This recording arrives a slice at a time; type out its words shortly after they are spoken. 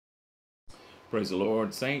Praise the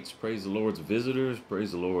Lord, saints. Praise the Lord's visitors.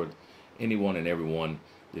 Praise the Lord, anyone and everyone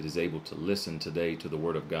that is able to listen today to the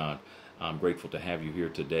Word of God. I'm grateful to have you here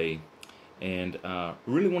today, and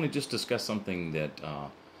really want to just discuss something that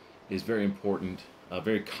is very important. A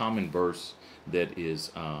very common verse that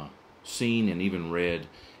is seen and even read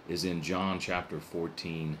is in John chapter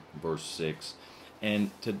 14, verse 6.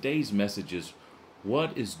 And today's message is,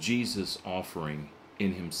 what is Jesus offering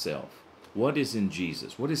in himself? What is in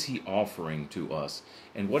Jesus? What is he offering to us?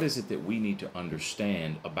 And what is it that we need to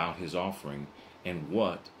understand about his offering and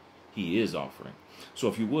what he is offering? So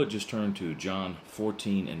if you would, just turn to John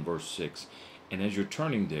 14 and verse 6. And as you're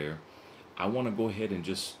turning there, I want to go ahead and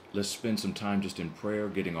let's spend some time just in prayer,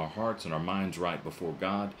 getting our hearts and our minds right before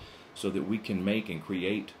God so that we can make and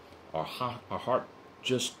create our heart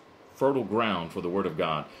just fertile ground for the Word of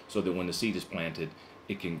God, so that when the seed is planted,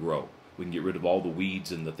 it can grow. We can get rid of all the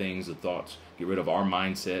weeds and the things, the thoughts, get rid of our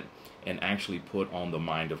mindset, and actually put on the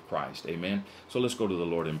mind of Christ. Amen? So let's go to the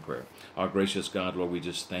Lord in prayer. Our gracious God, Lord, we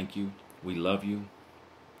just thank you. We love you.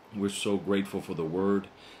 We're so grateful for the word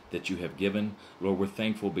that you have given. Lord, we're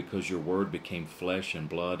thankful because your word became flesh and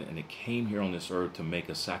blood, and it came here on this earth to make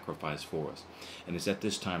a sacrifice for us. And it's at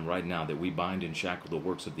this time right now that we bind and shackle the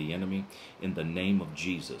works of the enemy in the name of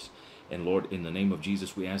Jesus. And Lord, in the name of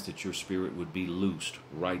Jesus, we ask that your spirit would be loosed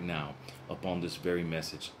right now upon this very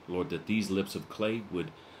message. Lord, that these lips of clay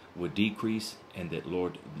would decrease, and that,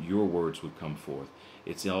 Lord, your words would come forth.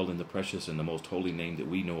 It's all in the precious and the most holy name that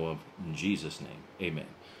we know of, in Jesus' name. Amen.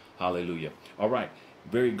 Hallelujah. All right.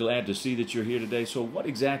 Very glad to see that you're here today. So what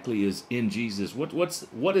exactly is in Jesus?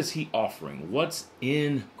 What is he offering? What's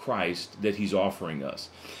in Christ that he's offering us?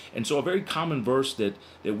 And so a very common verse that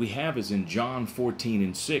we have is in John 14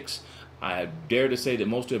 and 6. I dare to say that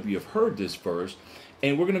most of you have heard this verse.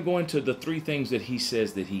 And we're going to go into the three things that he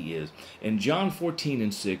says that he is. In John 14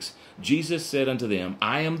 and 6, Jesus said unto them,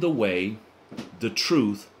 I am the way, the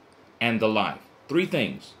truth, and the life. Three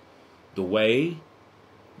things. The way,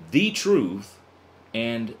 the truth,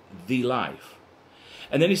 and the life.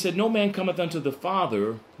 And then he said, no man cometh unto the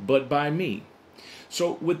Father but by me.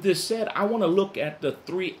 So with this said, I want to look at the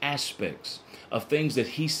three aspects of things that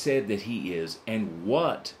he said that he is and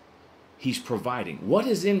what he's providing. What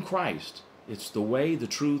is in Christ? It's the way, the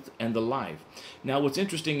truth, and the life. Now what's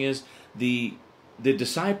interesting is the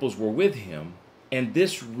disciples were with him, and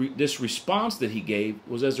this response that he gave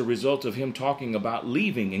was as a result of him talking about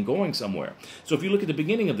leaving and going somewhere. So if you look at the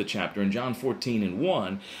beginning of the chapter in John 14 and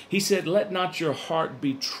 1, he said, let not your heart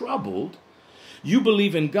be troubled. You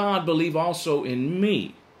believe in God, believe also in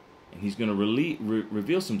me. And he's going to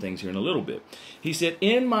reveal some things here in a little bit. He said,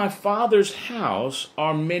 in my Father's house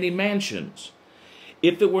are many mansions.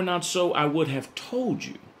 If it were not so, I would have told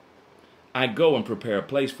you. I go and prepare a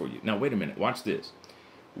place for you. Now, wait a minute. Watch this.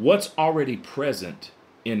 What's already present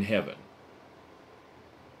in heaven?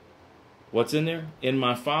 What's in there? In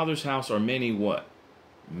my Father's house are many what?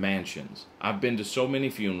 Mansions. I've been to so many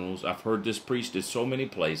funerals. I've heard this preached at so many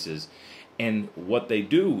places. And what they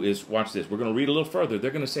do is, watch this. We're going to read a little further. They're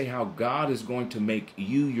going to say how God is going to make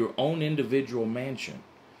you your own individual mansion.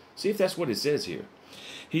 See if that's what it says here.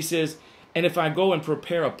 He says, and if I go and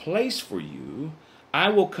prepare a place for you, I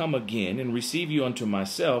will come again and receive you unto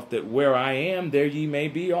myself, that where I am, there ye may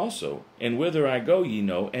be also. And whither I go ye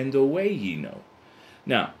know, and the way ye know.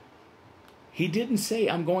 Now, he didn't say,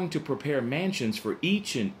 I'm going to prepare mansions for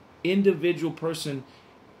each and individual person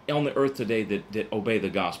on the earth today that obey the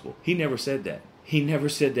gospel. He never said that. He never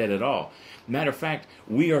said that at all. Matter of fact,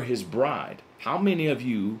 we are his bride. How many of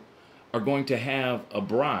you are going to have a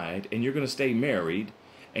bride, and you're going to stay married,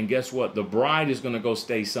 and guess what? The bride is going to go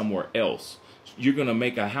stay somewhere else. You're going to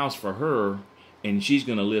make a house for her, and she's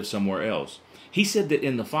going to live somewhere else. He said that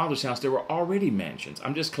in the Father's house there were already mansions.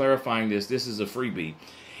 I'm just clarifying this. This is a freebie.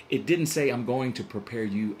 It didn't say, I'm going to prepare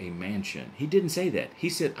you a mansion. He didn't say that. He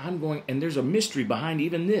said, I'm going, and there's a mystery behind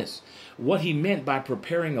even this. What he meant by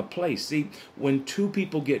preparing a place. See, when two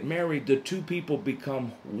people get married, the two people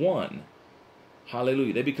become one.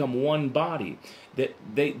 Hallelujah. They become one body. That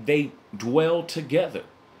they dwell together.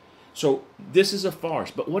 So this is a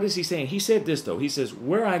farce. But what is he saying? He said this, though. He says,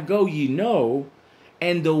 where I go ye know,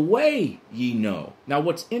 and the way ye know. Now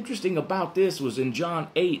what's interesting about this was in John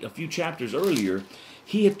 8, a few chapters earlier,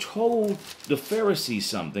 he had told the Pharisees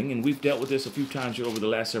something, and we've dealt with this a few times here over the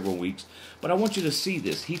last several weeks, but I want you to see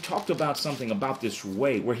this. He talked about something about this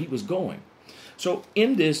way, where he was going. So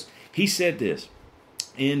in this, he said this.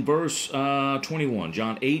 In verse 21,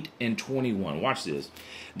 John 8 and 21, watch this.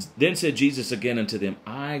 Then said Jesus again unto them,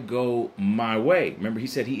 I go my way. Remember, he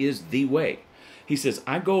said he is the way. He says,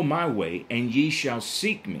 I go my way, and ye shall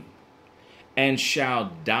seek me, and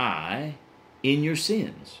shall die, in your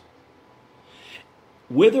sins.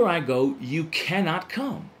 Whither I go, you cannot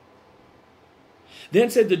come. Then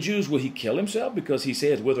said the Jews, will he kill himself? Because he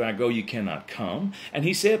saith, whither I go, you cannot come. And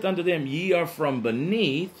he saith unto them, ye are from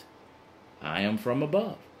beneath, I am from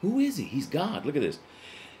above. Who is he? He's God. Look at this.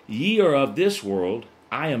 Ye are of this world,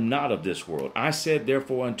 I am not of this world. I said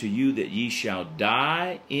therefore unto you that ye shall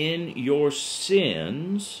die in your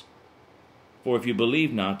sins. For if you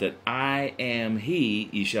believe not that I am he,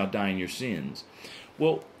 ye shall die in your sins.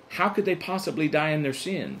 Well, how could they possibly die in their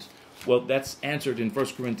sins? Well, that's answered in 1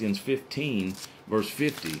 Corinthians 15, verse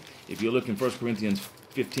 50. If you look in 1 Corinthians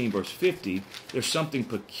 15, verse 50, there's something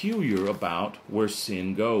peculiar about where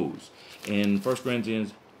sin goes. In 1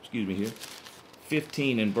 Corinthians,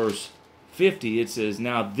 15 and verse 50, it says,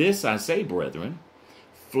 now this I say, brethren,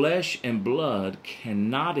 flesh and blood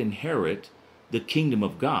cannot inherit the kingdom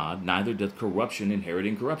of God, neither doth corruption inherit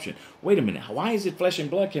incorruption. Wait a minute, why is it flesh and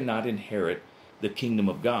blood cannot inherit the kingdom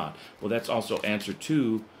of God? Well, that's also answered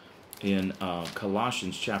too in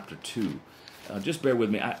Colossians chapter 2. Just bear with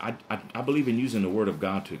me. I believe in using the Word of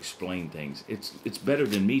God to explain things. It's better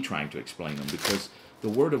than me trying to explain them, because the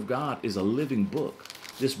Word of God is a living book.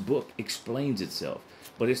 This book explains itself,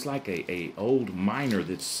 but it's like a old miner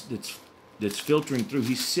that's filtering through.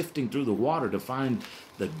 He's sifting through the water to find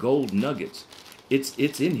the gold nuggets. It's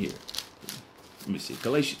in here. Let me see.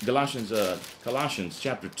 Colossians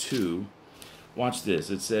chapter 2. Watch this.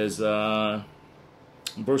 It says,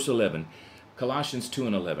 verse 11. Colossians 2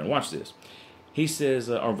 and 11. Watch this. He says,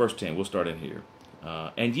 or verse 10. We'll start in here.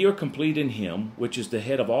 And ye are complete in him, which is the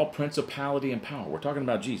head of all principality and power. We're talking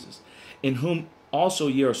about Jesus. In whom also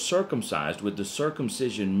ye are circumcised with the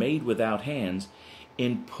circumcision made without hands,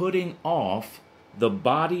 in putting off the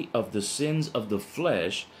body of the sins of the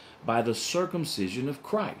flesh by the circumcision of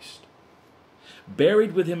Christ,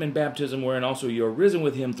 buried with him in baptism, wherein also you are risen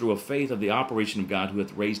with him through a faith of the operation of God who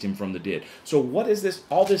hath raised him from the dead. So what is this?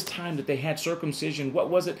 All this time that they had circumcision, what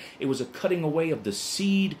was it? It was a cutting away of the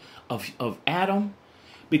seed of Adam,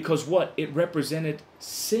 because what? It represented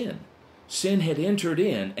sin. Sin had entered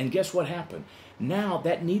in, and guess what happened? Now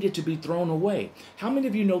that needed to be thrown away. How many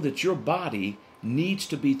of you know that your body needs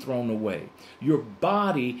to be thrown away? Your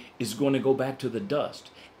body is going to go back to the dust.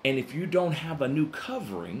 And if you don't have a new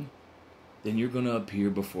covering, then you're going to appear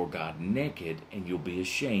before God naked, and you'll be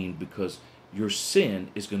ashamed, because your sin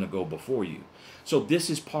is going to go before you. So this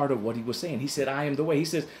is part of what he was saying. He said, I am the way. He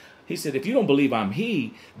said, if you don't believe I'm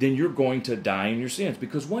he, then you're going to die in your sins.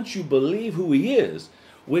 Because once you believe who he is,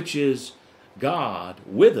 which is God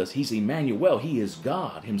with us, he's Emmanuel, he is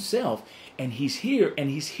God himself, and he's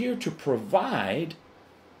here to provide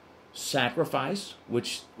sacrifice,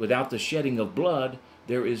 which without the shedding of blood,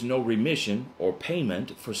 there is no remission or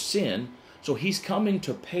payment for sin. So he's coming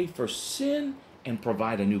to pay for sin and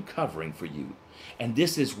provide a new covering for you. And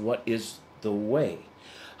this is what is the way.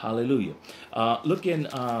 Hallelujah. Look in,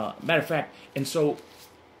 matter of fact, and so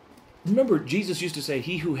remember Jesus used to say,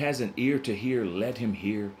 he who has an ear to hear, let him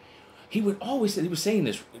hear. He would always say, he was saying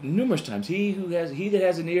this numerous times, he that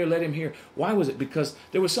has an ear, let him hear. Why was it? Because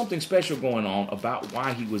there was something special going on about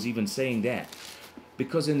why he was even saying that.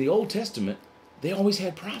 Because in the Old Testament, they always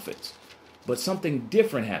had prophets, but something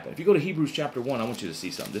different happened. If you go to Hebrews chapter 1, I want you to see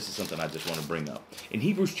something. This is something I just want to bring up. In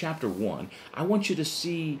Hebrews chapter 1, I want you to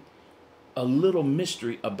see a little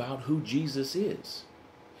mystery about who Jesus is.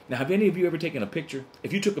 Now, have any of you ever taken a picture?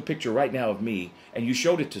 If you took a picture right now of me and you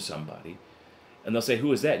showed it to somebody, and they'll say,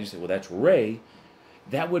 who is that? You say, well, that's Ray.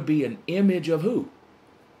 That would be an image of who?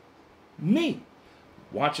 Me.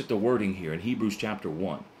 Watch at the wording here in Hebrews chapter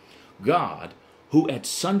 1. God, who at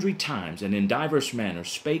sundry times and in diverse manners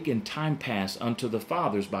spake in time past unto the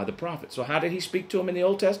fathers by the prophets. So how did he speak to them in the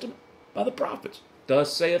Old Testament? By the prophets.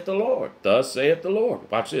 Thus saith the Lord. Thus saith the Lord.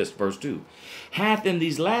 Watch this, verse 2. Hath in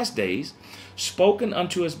these last days spoken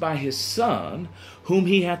unto us by his Son, whom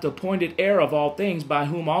he hath appointed heir of all things, by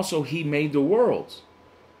whom also he made the worlds.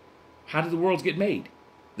 How did the worlds get made?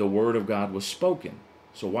 The word of God was spoken.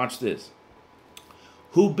 So watch this.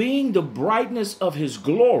 Who being the brightness of his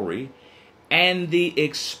glory and the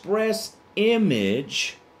express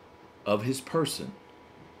image of his person,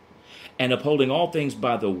 and upholding all things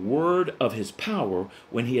by the word of his power,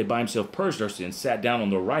 when he had by himself purged our sins, sat down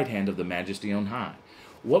on the right hand of the majesty on high.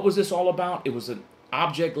 What was this all about? It was an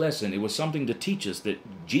object lesson. It was something to teach us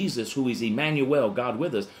that Jesus, who is Emmanuel, God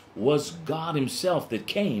with us, was God himself that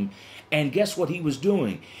came. And guess what he was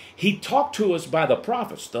doing? He talked to us by the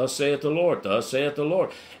prophets. Thus saith the Lord. Thus saith the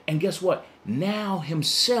Lord. And guess what? Now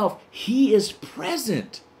himself, he is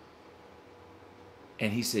present.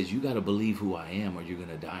 And he says, you got to believe who I am, or you're going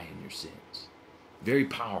to die in your sins. Very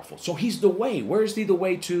powerful. So he's the way. Where is he the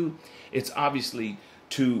way to? It's obviously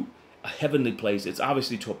to a heavenly place. It's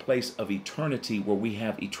obviously to a place of eternity where we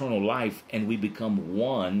have eternal life and we become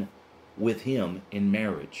one with him in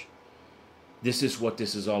marriage. This is what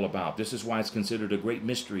this is all about. This is why it's considered a great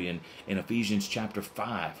mystery in Ephesians chapter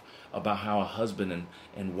 5 about how a husband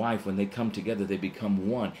and wife, when they come together, they become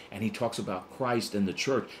one. And he talks about Christ and the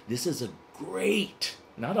church. This is a great,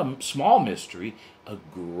 not a small mystery, a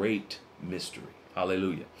great mystery.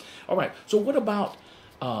 Hallelujah. All right. So what about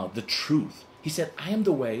the truth? He said, I am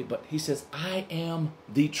the way, but he says, I am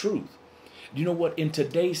the truth. You know what? In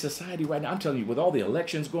today's society right now, I'm telling you, with all the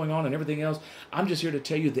elections going on and everything else, I'm just here to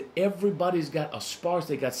tell you that everybody's got a sparse.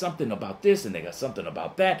 They got something about this and they got something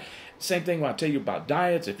about that. Same thing when I tell you about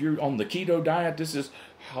diets. If you're on the keto diet, this is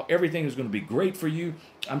how everything is going to be great for you.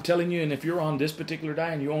 I'm telling you, and if you're on this particular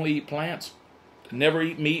diet and you only eat plants, never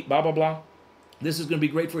eat meat, blah, blah, blah, this is going to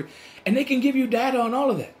be great for you. And they can give you data on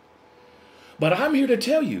all of that. But I'm here to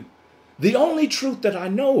tell you, the only truth that I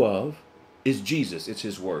know of is Jesus. It's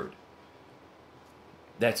his word.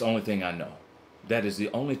 That's the only thing I know. That is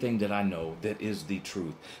the only thing that I know that is the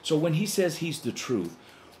truth. So when he says he's the truth,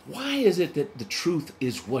 why is it that the truth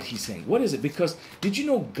is what he's saying? What is it? Because did you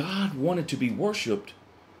know God wanted to be worshiped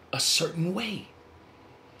a certain way?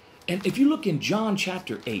 And if you look in John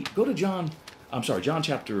chapter 8, go to John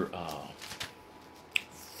chapter 4,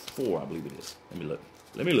 I believe it is. Let me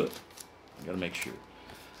look. I got to make sure.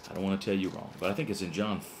 I don't want to tell you wrong, but I think it's in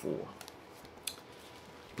John 4.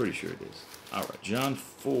 Pretty sure it is. All right, John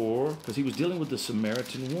 4, because he was dealing with the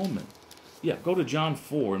Samaritan woman. Yeah, go to John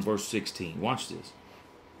 4 and verse 16. Watch this.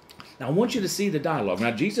 Now, I want you to see the dialogue.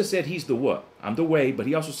 Now, Jesus said he's the what? I'm the way, but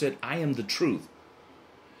he also said, I am the truth.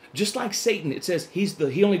 Just like Satan, it says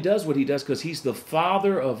he only does what he does because he's the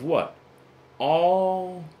father of what?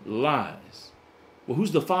 All lies. Well,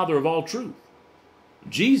 who's the father of all truth?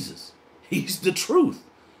 Jesus. He's the truth.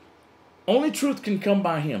 Only truth can come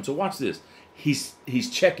by him. So watch this. He's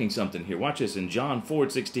checking something here. Watch this. In John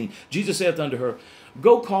 4:16, Jesus saith unto her,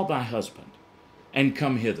 Go call thy husband, and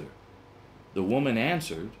come hither. The woman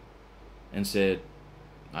answered and said,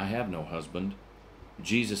 I have no husband.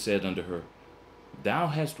 Jesus said unto her, Thou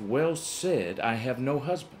hast well said, I have no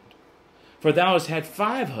husband. For thou hast had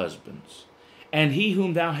 5 husbands, and he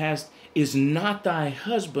whom thou hast is not thy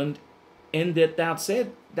husband, in that thou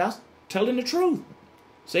said, thou telling the truth.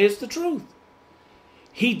 Say it's the truth.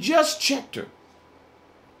 He just checked her.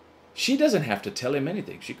 She doesn't have to tell him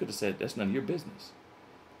anything. She could have said, that's none of your business.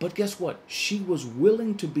 But guess what? She was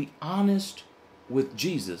willing to be honest with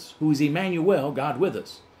Jesus, who is Emmanuel, God with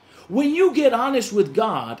us. When you get honest with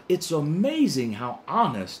God, it's amazing how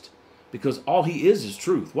honest, because all he is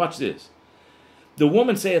truth. Watch this. The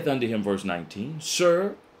woman saith unto him, verse 19,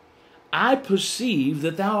 Sir, I perceive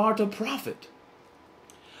that thou art a prophet.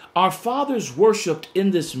 Our fathers worshipped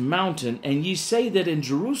in this mountain, and ye say that in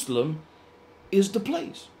Jerusalem is the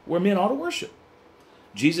place where men ought to worship.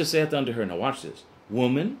 Jesus saith unto her, now watch this,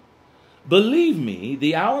 Woman, believe me,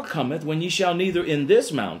 the hour cometh when ye shall neither in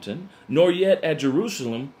this mountain, nor yet at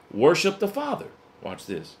Jerusalem, worship the Father. Watch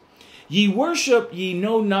this. Ye worship ye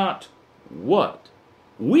know not what.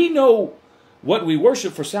 We know what we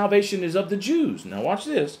worship, for salvation is of the Jews. Now watch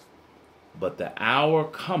this. But the hour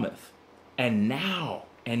cometh, and now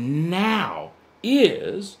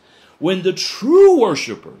is when the true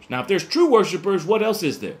worshipers, now if there's true worshipers, what else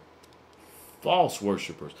is there? False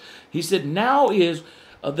worshipers. He said, now is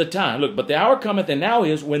the time. Look, but the hour cometh, and now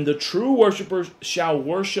is when the true worshipers shall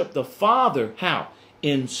worship the Father. How?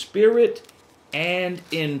 In spirit and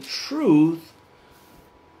in truth.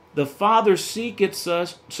 The Father seeketh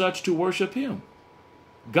such to worship him.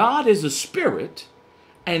 God is a spirit,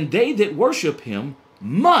 and they that worship him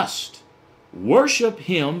must worship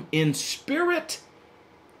him in spirit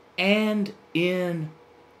and in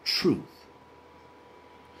truth.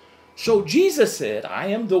 So Jesus said, I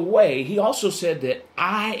am the way. He also said that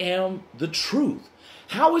I am the truth.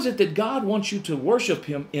 How is it that God wants you to worship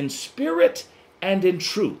him in spirit and in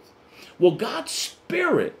truth? Well, God's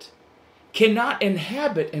spirit cannot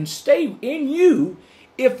inhabit and stay in you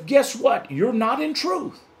if, guess what, you're not in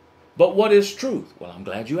truth. But what is truth? Well, I'm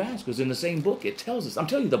glad you asked, because in the same book it tells us. I'm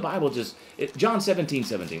telling you, the Bible John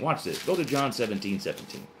 17:17. Watch this. Go to John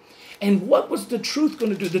 17:17. And what was the truth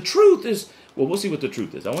going to do? The truth is, well, we'll see what the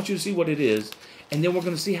truth is. I want you to see what it is, and then we're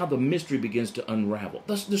going to see how the mystery begins to unravel.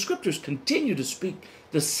 The scriptures continue to speak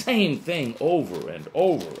the same thing over and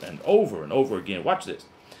over and over and over again. Watch this.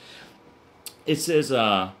 It says,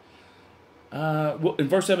 in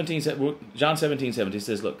verse 17, John 17:17, it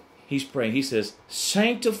says, look, he's praying. He says,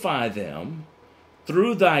 sanctify them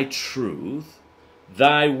through thy truth.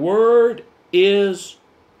 Thy word is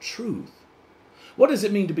truth. What does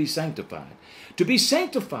it mean to be sanctified? To be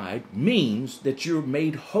sanctified means that you're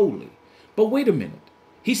made holy. But wait a minute.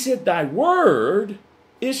 He said, thy word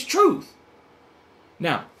is truth.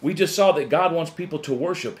 Now, we just saw that God wants people to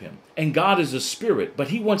worship him. And God is a spirit, but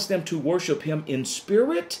he wants them to worship him in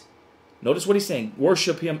spirit. Notice what he's saying.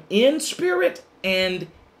 Worship him in spirit and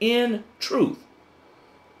in truth.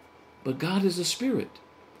 But God is a spirit.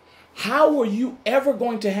 How are you ever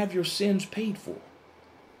going to have your sins paid for?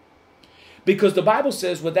 Because the Bible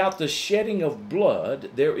says, without the shedding of blood,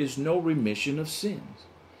 there is no remission of sins.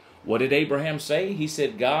 What did Abraham say? He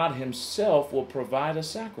said, God himself will provide a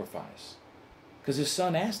sacrifice. Because his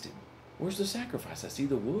son asked him, where's the sacrifice? I see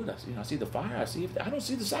the wood, I see the fire, I don't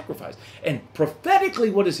see the sacrifice. And prophetically,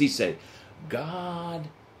 what does he say? God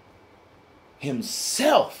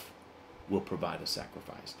himself will provide a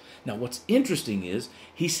sacrifice. Now, what's interesting is,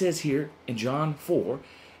 he says here in John 4,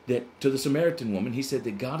 that to the Samaritan woman, he said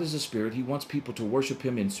that God is a spirit. He wants people to worship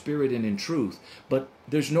him in spirit and in truth. But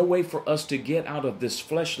there's no way for us to get out of this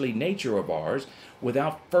fleshly nature of ours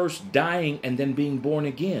without first dying and then being born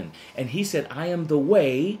again. And he said, I am the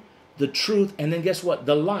way, the truth, and then guess what?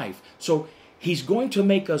 The life. So he's going to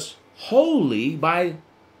make us holy by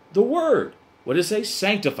the word. What does it say?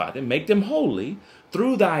 Sanctify them, make them holy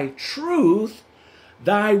through thy truth.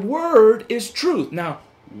 Thy word is truth. Now,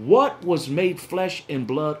 what was made flesh and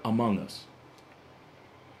blood among us?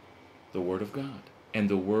 The word of God. And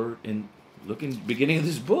the word, look in the beginning of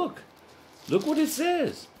this book. Look what it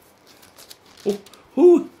says.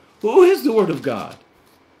 Who is the word of God?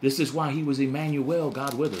 This is why he was Emmanuel,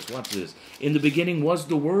 God with us. Watch this. In the beginning was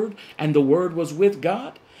the word, and the word was with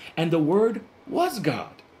God, and the word was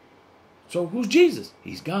God. So who's Jesus?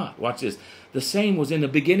 He's God. Watch this. The same was in the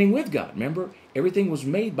beginning with God. Remember, everything was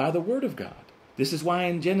made by the word of God. This is why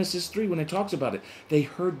in Genesis 3, when it talks about it, they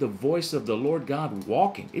heard the voice of the Lord God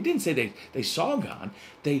walking. It didn't say they saw God.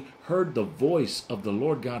 They heard the voice of the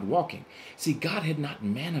Lord God walking. See, God had not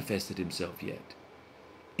manifested himself yet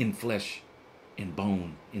in flesh, in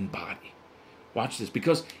bone, in body. Watch this,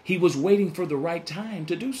 because he was waiting for the right time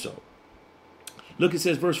to do so. Look, it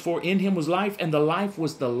says, verse 4, in him was life, and the life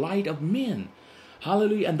was the light of men.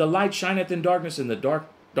 Hallelujah. And the light shineth in darkness, and the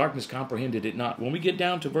darkness comprehended it not. When we get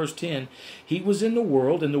down to verse 10, he was in the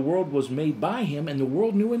world, and the world was made by him, and the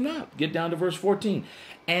world knew him not. Get down to verse 14.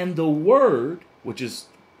 And the word, which is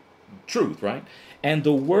truth, right? And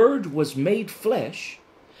the word was made flesh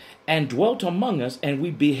and dwelt among us, and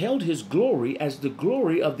we beheld his glory as the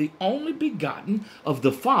glory of the only begotten of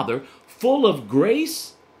the Father, full of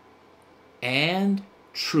grace and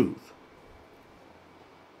truth.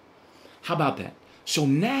 How about that? So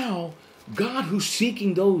now, God, who's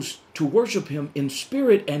seeking those to worship him in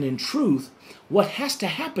spirit and in truth, what has to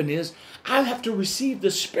happen is I have to receive the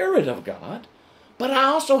Spirit of God, but I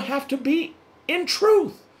also have to be in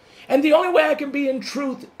truth. And the only way I can be in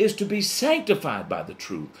truth is to be sanctified by the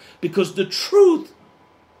truth, because the truth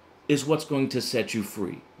is what's going to set you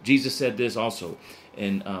free. Jesus said this also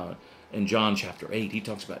in John chapter 8. He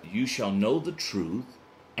talks about, you shall know the truth,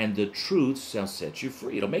 and the truth shall set you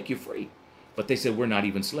free. It'll make you free. But they said, we're not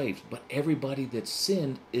even slaves. But everybody that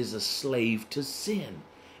sinned is a slave to sin.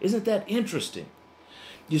 Isn't that interesting?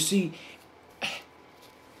 You see,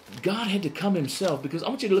 God had to come himself, because I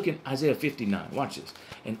want you to look at Isaiah 59. Watch this.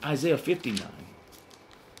 In Isaiah 59.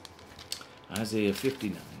 Isaiah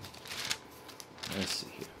 59. Let's see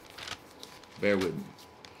here. Bear with me.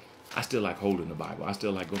 I still like holding the Bible. I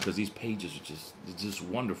still like going, because these pages are just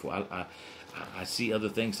wonderful. I see other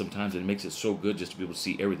things sometimes, and it makes it so good just to be able to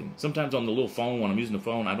see everything. Sometimes on the little phone, when I'm using the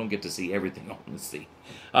phone, I don't get to see everything. Oh, let's see.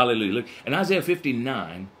 Hallelujah. Look, in Isaiah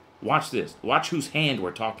 59, watch this. Watch whose hand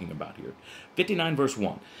we're talking about here. 59 verse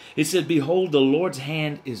 1. It says, behold, the Lord's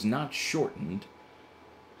hand is not shortened,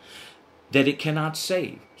 that it cannot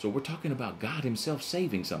save. So we're talking about God himself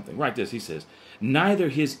saving something. Right this, he says, neither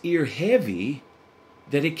his ear heavy,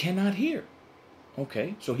 that it cannot hear.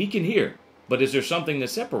 Okay, so he can hear. But is there something that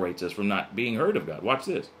separates us from not being heard of God? Watch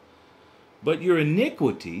this. But your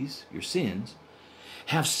iniquities, your sins,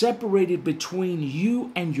 have separated between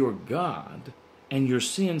you and your God, and your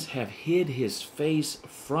sins have hid his face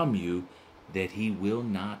from you, that he will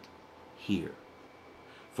not hear.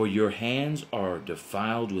 For your hands are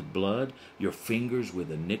defiled with blood, your fingers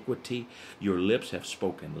with iniquity, your lips have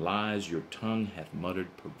spoken lies, your tongue hath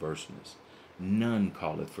muttered perverseness. None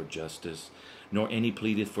calleth for justice, nor any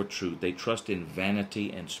pleadeth for truth. They trust in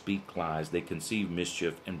vanity and speak lies. They conceive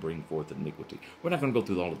mischief and bring forth iniquity. We're not going to go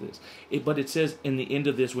through all of this. But it says in the end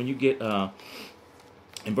of this, when you get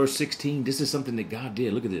in verse 16, this is something that God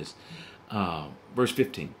did. Look at this. Verse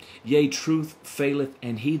 15, yea, truth faileth,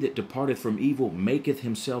 and he that departeth from evil maketh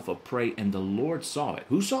himself a prey, and the Lord saw it.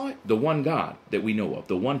 Who saw it? The one God that we know of,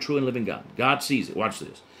 the one true and living God. God sees it. Watch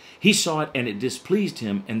this. He saw it, and it displeased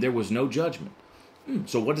him, and there was no judgment.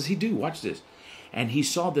 So what does he do? Watch this. And he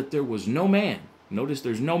saw that there was no man. Notice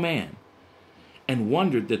there's no man. And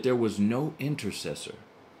wondered that there was no intercessor.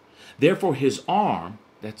 Therefore his arm,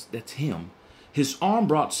 that's him, his arm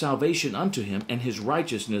brought salvation unto him, and his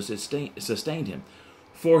righteousness sustained him.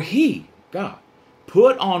 For he, God,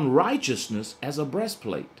 put on righteousness as a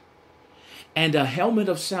breastplate, and a helmet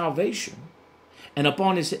of salvation, and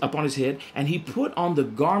upon his head, and he put on the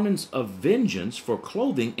garments of vengeance for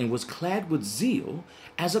clothing, and was clad with zeal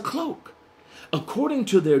as a cloak. According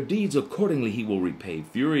to their deeds, accordingly he will repay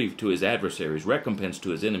fury to his adversaries, recompense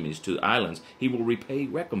to his enemies, to islands he will repay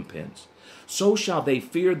recompense. So shall they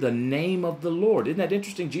fear the name of the Lord. Isn't that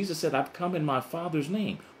interesting? Jesus said, I've come in my Father's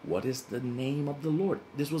name. What is the name of the Lord?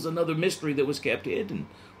 This was another mystery that was kept hidden.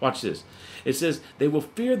 Watch this. It says, they will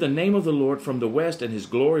fear the name of the Lord from the west, and his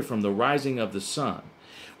glory from the rising of the sun.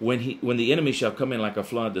 When the enemy shall come in like a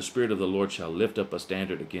flood, the Spirit of the Lord shall lift up a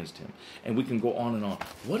standard against him. And we can go on and on.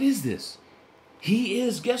 What is this? He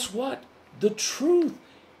is, guess what? The truth.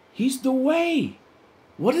 He's the way.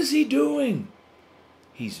 What is he doing?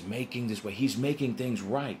 He's making this way. He's making things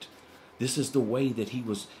right. This is the way that he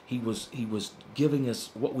was giving us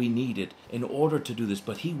what we needed in order to do this.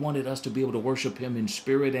 But he wanted us to be able to worship him in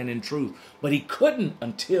spirit and in truth. But he couldn't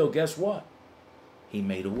until, guess what? He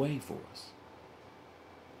made a way for us.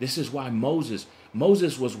 This is why Moses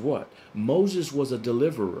was what? Moses was a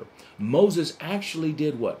deliverer. Moses actually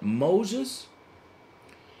did what?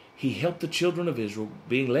 He helped the children of Israel,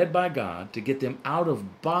 being led by God, to get them out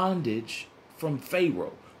of bondage from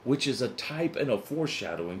Pharaoh, which is a type and a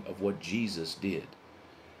foreshadowing of what Jesus did.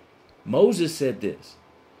 Moses said this.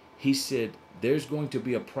 He said, there's going to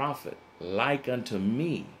be a prophet like unto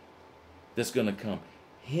me that's going to come.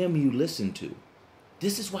 Him you listen to.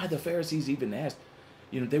 This is why the Pharisees even asked,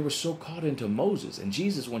 they were so caught into Moses. And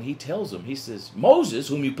Jesus, when he tells them, he says, Moses,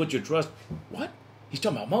 whom you put your trust. What? He's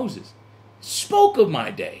talking about Moses. Spoke of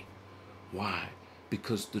my day. Why?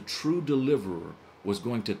 Because the true deliverer was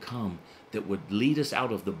going to come that would lead us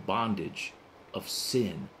out of the bondage of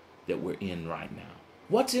sin that we're in right now.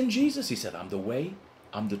 What's in Jesus? He said, I'm the way,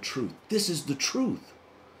 I'm the truth. This is the truth.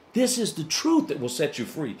 This is the truth that will set you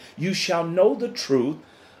free. You shall know the truth.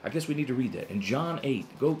 I guess we need to read that. In John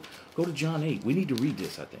 8, go to John 8. We need to read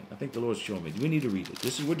this, I think. I think the Lord's showing me. We need to read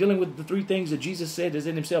it. We're dealing with the three things that Jesus said is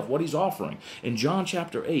in himself, what he's offering. In John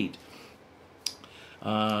chapter 8,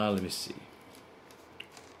 let me see.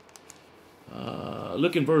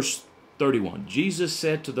 Look in verse 31. Jesus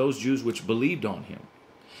said to those Jews which believed on him,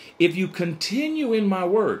 if you continue in my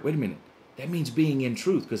word, wait a minute, that means being in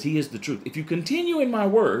truth, because he is the truth. If you continue in my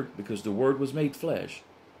word, because the word was made flesh,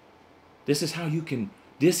 this is how you can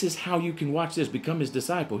watch this, become his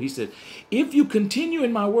disciple. He said, if you continue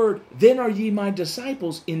in my word, then are ye my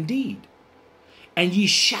disciples indeed, and ye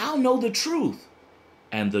shall know the truth,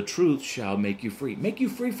 and the truth shall make you free. Make you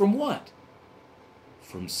free from what?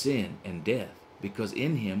 From sin and death, because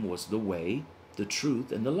in him was the way, the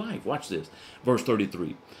truth, and the life. Watch this. Verse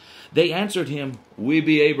 33. They answered him, we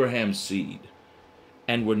be Abraham's seed,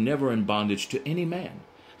 and were never in bondage to any man.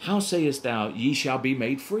 How sayest thou, ye shall be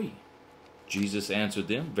made free? Jesus answered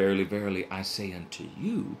them, verily, verily, I say unto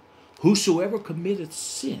you, whosoever committeth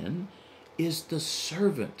sin is the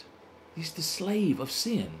servant. He's the slave of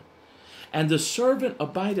sin. And the servant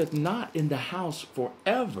abideth not in the house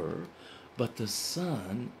forever, but the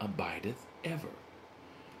Son abideth ever.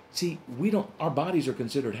 See, our bodies are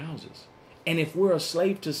considered houses. And if we're a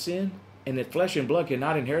slave to sin, and that flesh and blood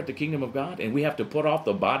cannot inherit the kingdom of God, and we have to put off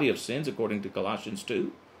the body of sins according to Colossians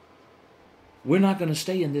 2, we're not going to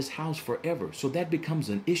stay in this house forever. So that becomes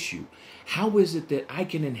an issue. How is it that I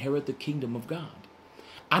can inherit the kingdom of God?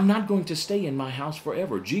 I'm not going to stay in my house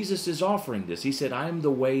forever. Jesus is offering this. He said, I am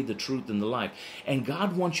the way, the truth, and the life. And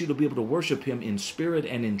God wants you to be able to worship him in spirit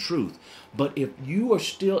and in truth. But if you are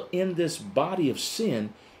still in this body of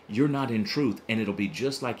sin, you're not in truth. And it'll be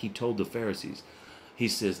just like he told the Pharisees. He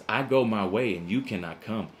says, I go my way and you cannot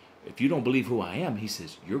come. If you don't believe who I am, he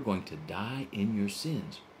says, you're going to die in your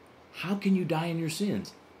sins. How can you die in your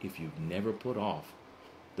sins? If you've never put off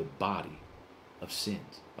the body of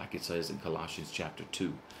sins, like it says in Colossians chapter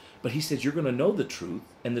 2. But he says you're going to know the truth,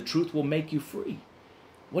 and the truth will make you free.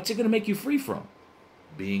 What's it going to make you free from?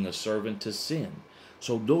 Being a servant to sin.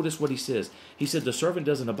 So notice what he says. He said the servant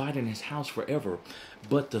doesn't abide in his house forever,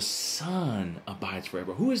 but the Son abides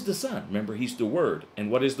forever. Who is the Son? Remember, he's the Word. And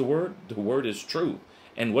what is the Word? The Word is truth.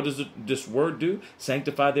 And what does this word do?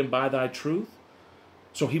 Sanctify them by thy truth.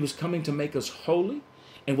 So he was coming to make us holy.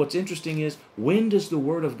 And what's interesting is, when does the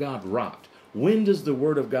word of God rot? When does the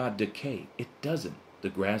word of God decay? It doesn't. The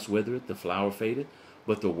grass withereth, the flower fadeth,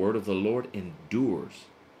 but the word of the Lord endures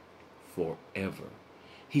forever.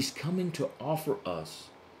 He's coming to offer us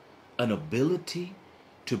an ability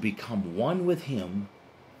to become one with him.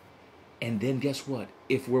 And then guess what?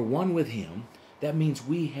 If we're one with him, that means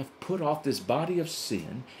we have put off this body of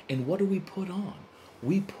sin. And what do we put on?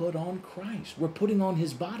 We put on Christ. We're putting on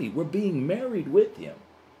his body. We're being married with him.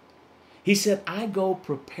 He said, I go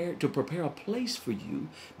to prepare a place for you,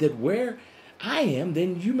 that where I am,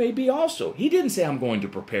 then you may be also. He didn't say, I'm going to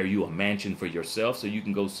prepare you a mansion for yourself so you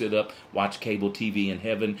can go sit up, watch cable TV in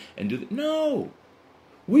heaven and do that. No.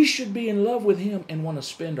 We should be in love with him and want to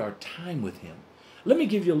spend our time with him. Let me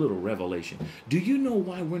give you a little revelation. Do you know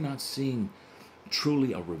why we're not seeing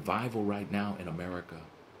truly a revival right now in America?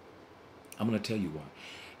 I'm going to tell you why.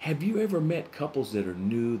 Have you ever met couples that are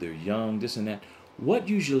new, they're young, this and that? What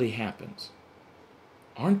usually happens?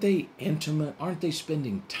 Aren't they intimate? Aren't they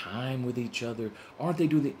spending time with each other? Aren't they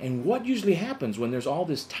doing the... And what usually happens when there's all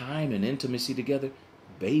this time and intimacy together?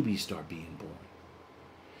 Babies start being born.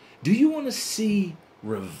 Do you want to see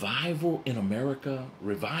revival in America?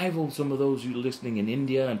 Revival, some of those you listening in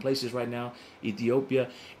India and places right now, Ethiopia,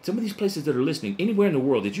 some of these places that are listening, anywhere in the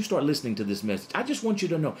world that you start listening to this message, I just want you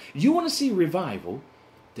to know, you want to see revival,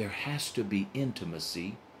 there has to be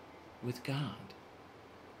intimacy with God.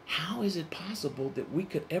 How is it possible that we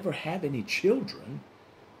could ever have any children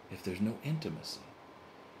if there's no intimacy?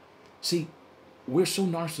 See, we're so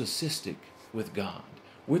narcissistic with God.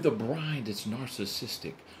 We're the bride that's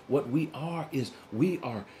narcissistic. What we are is we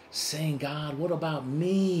are saying, God, what about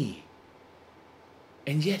me?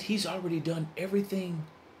 And yet he's already done everything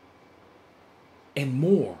and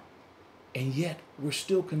more. And yet we're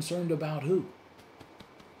still concerned about who?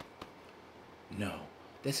 No.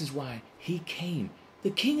 This is why he came. The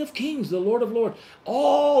King of Kings, the Lord of Lords.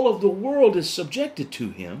 All of the world is subjected to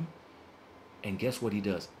him. And guess what he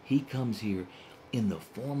does? He comes here in the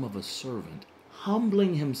form of a servant,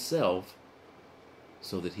 humbling himself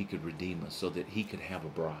so that he could redeem us, so that he could have a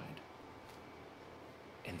bride.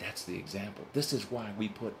 And that's the example. This is why we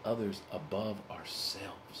put others above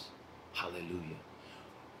ourselves. Hallelujah.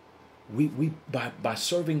 By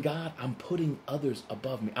serving God, I'm putting others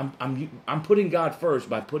above me. I'm putting God first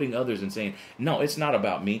by putting others and saying, no, it's not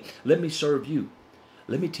about me. Let me serve you.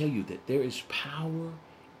 Let me tell you that there is power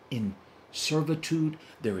in servitude.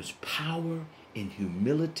 There is power in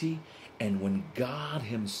humility. And when God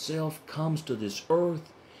himself comes to this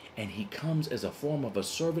earth and he comes as a form of a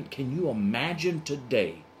servant, can you imagine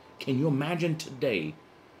today? Can you imagine today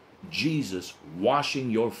Jesus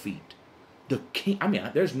washing your feet? The king,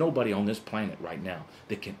 there's nobody on this planet right now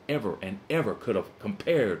that can ever could have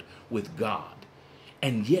compared with God.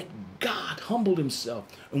 And yet God humbled himself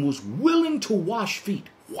and was willing to wash feet.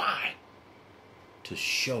 Why? To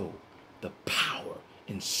show the power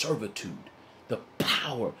in servitude, the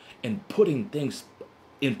power in putting things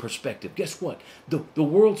in perspective. Guess what? The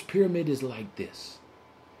world's pyramid is like this.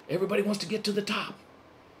 Everybody wants to get to the top.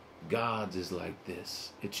 God's is like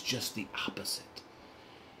this. It's just the opposite.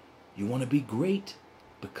 You want to be great?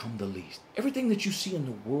 Become the least. Everything that you see in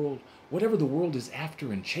the world, whatever the world is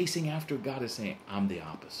after and chasing after, God is saying, I'm the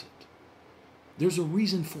opposite. There's a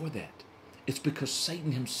reason for that. It's because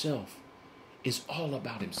Satan himself is all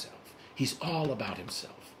about himself. He's all about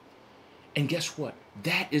himself. And guess what?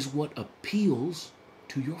 That is what appeals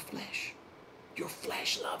to your flesh. Your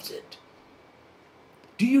flesh loves it.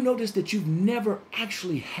 Do you notice that you've never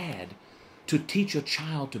actually had to teach a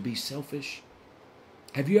child to be selfish?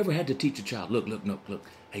 Have you ever had to teach a child, look.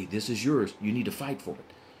 Hey, this is yours. You need to fight for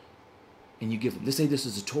it. And you give them, let's say this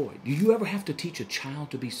is a toy. Do you ever have to teach a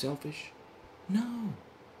child to be selfish? No.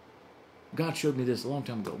 God showed me this a long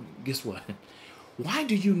time ago. Guess what? Why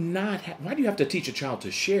do you have to teach a child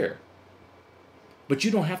to share? But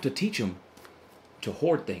you don't have to teach them to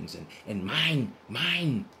hoard things and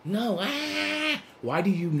mine. No. Why do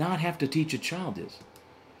you not have to teach a child this?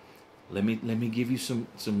 Let me give you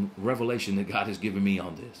some revelation that God has given me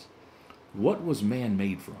on this. What was man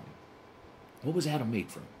made from? What was Adam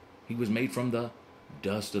made from? He was made from the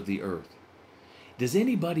dust of the earth. Does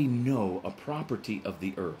anybody know a property of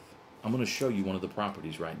the earth? I'm going to show you one of the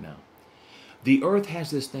properties right now. The earth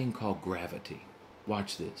has this thing called gravity.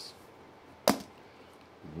 Watch this.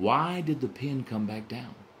 Why did the pin come back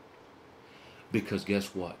down? Because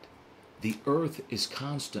guess what? The earth is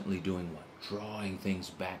constantly doing what? Drawing things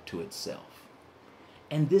back to itself.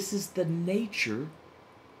 And this is the nature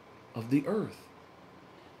of the earth.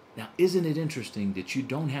 Now, isn't it interesting that you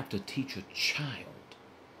don't have to teach a child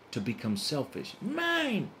to become selfish?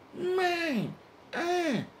 Mine, mine,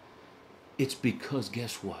 It's because,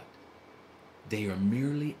 guess what? They are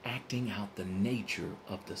merely acting out the nature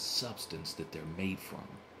of the substance that they're made from.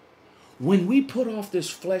 When we put off this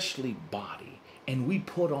fleshly body and we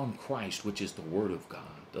put on Christ, which is the Word of God,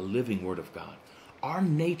 the living Word of God, our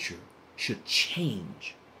nature should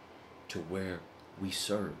change to where we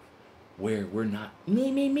serve, where we're not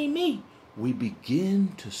me. We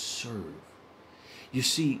begin to serve. You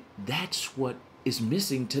see, that's what is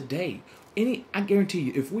missing today. I guarantee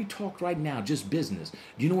you, if we talk right now, just business,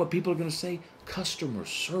 do you know what people are going to say? Customer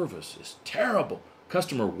service is terrible.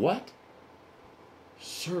 Customer what?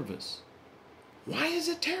 Service. Why is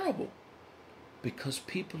it terrible? Because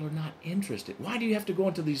people are not interested. Why do you have to go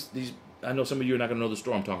into these? I know some of you are not going to know the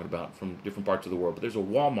store I'm talking about from different parts of the world, but there's a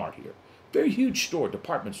Walmart here. Very huge store,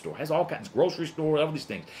 department store, has all kinds, grocery store, all these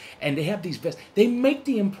things. And they have these vests. They make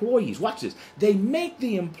the employees, watch this, they make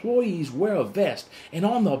the employees wear a vest. And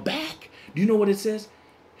on the back, do you know what it says?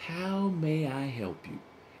 How may I help you?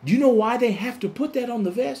 Do you know why they have to put that on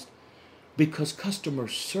the vest? Because customer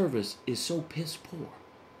service is so piss poor.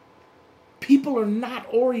 People are not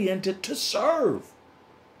oriented to serve.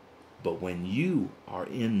 But when you are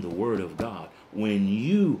in the Word of God, when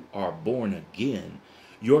you are born again,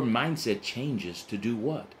 your mindset changes to do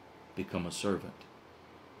what? Become a servant.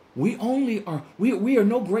 We are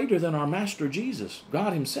no greater than our Master Jesus,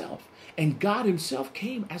 God Himself. And God Himself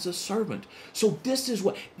came as a servant. So this is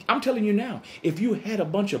what, I'm telling you now, if you had a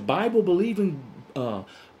bunch of Bible-believing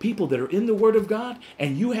people that are in the Word of God,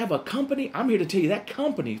 and you have a company, I'm here to tell you that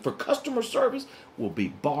company for customer service will be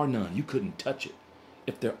bar none. You couldn't touch it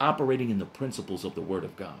if they're operating in the principles of the Word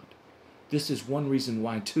of God. This is one reason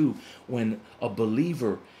why, too, when a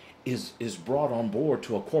believer is brought on board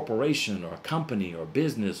to a corporation or a company or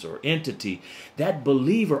business or entity, that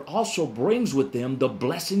believer also brings with them the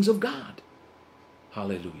blessings of God.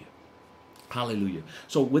 Hallelujah. Hallelujah.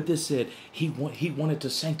 So with this said, he wanted to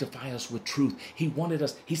sanctify us with truth.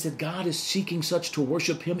 He said, God is seeking such to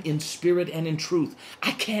worship Him in spirit and in truth.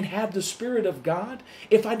 I can't have the Spirit of God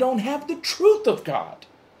if I don't have the truth of God.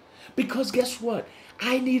 Because guess what?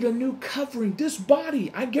 I need a new covering. This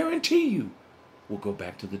body, I guarantee you, will go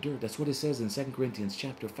back to the dirt. That's what it says in 2 Corinthians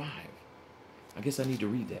chapter 5. I guess I need to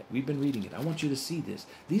read that. We've been reading it. I want you to see this.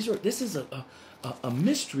 This is a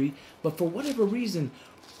mystery, but for whatever reason,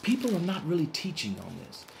 people are not really teaching on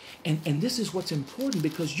this. And this is what's important,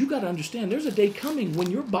 because you got to understand there's a day coming when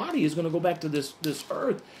your body is going to go back to this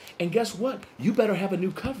earth. And guess what? You better have a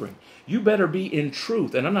new covering. You better be in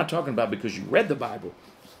truth. And I'm not talking about because you read the Bible.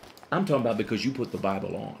 I'm talking about because you put the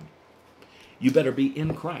Bible on. You better be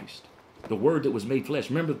in Christ, the Word that was made flesh.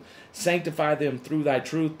 Remember, sanctify them through thy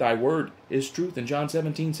truth. Thy word is truth in John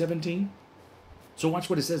 17:17. So watch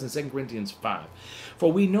what it says in 2 Corinthians 5.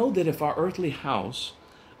 For we know that if our earthly house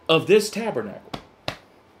of this tabernacle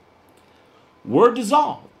were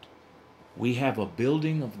dissolved, we have a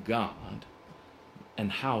building of God, and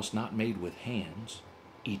house not made with hands,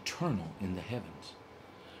 eternal in the heavens.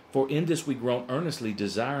 For in this we groan earnestly,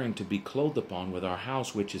 desiring to be clothed upon with our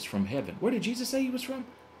house which is from heaven. Where did Jesus say He was from?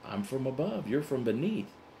 I'm from above, you're from beneath.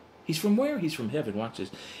 He's from where? He's from heaven. Watch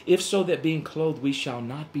this. If so that being clothed we shall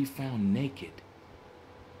not be found naked.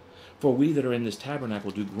 For we that are in this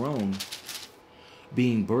tabernacle do groan,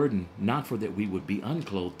 being burdened, not for that we would be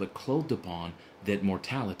unclothed, but clothed upon, that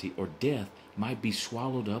mortality or death might be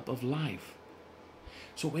swallowed up of life.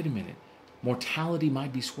 So wait a minute. Mortality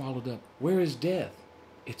might be swallowed up. Where is death?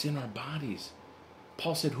 It's in our bodies.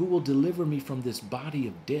 Paul said, who will deliver me from this body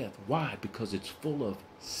of death? Why? Because it's full of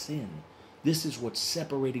sin. This is what's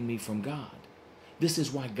separating me from God. This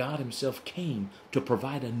is why God Himself came to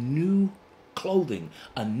provide a new clothing,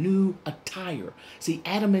 a new attire. See,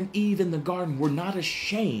 Adam and Eve in the garden were not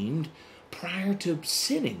ashamed prior to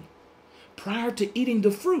sinning, prior to eating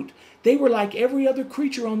the fruit. They were like every other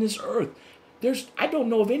creature on this earth. I don't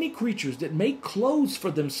know of any creatures that make clothes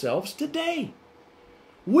for themselves today.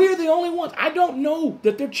 We're the only ones. I don't know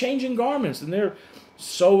that they're changing garments and they're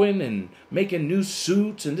sewing and making new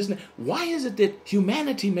suits and this and that. Why is it that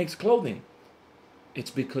humanity makes clothing?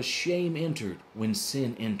 It's because shame entered when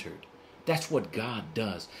sin entered. That's what God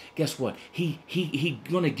does. Guess what? He's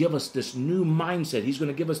going to give us this new mindset. He's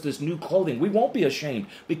going to give us this new clothing. We won't be ashamed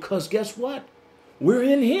because guess what? We're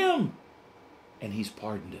in Him. And He's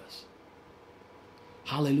pardoned us.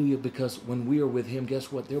 Hallelujah, because when we are with Him,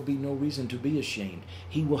 guess what? There'll be no reason to be ashamed.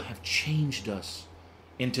 He will have changed us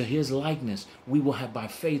into His likeness. We will have by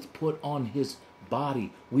faith put on His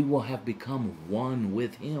body. We will have become one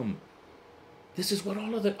with Him. This is what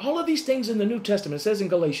all of these things in the New Testament, it says in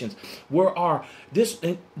Galatians,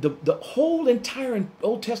 the whole entire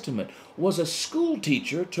Old Testament was a school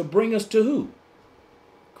teacher to bring us to who?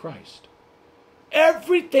 Christ.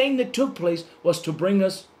 Everything that took place was to bring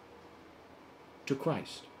us to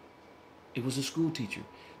Christ. It was a school teacher.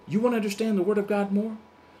 You want to understand the Word of God more?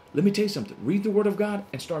 Let me tell you something. Read the Word of God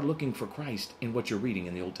and start looking for Christ in what you're reading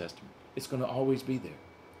in the Old Testament. It's going to always be there.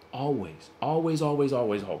 Always. Always, always,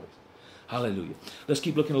 always, always. Hallelujah. Let's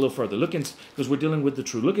keep looking a little further. Because we're dealing with the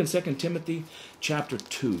truth. Look in 2 Timothy chapter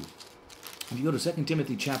 2. If you go to 2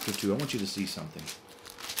 Timothy chapter 2, I want you to see something.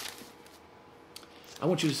 I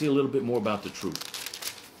want you to see a little bit more about the truth.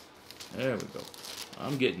 There we go.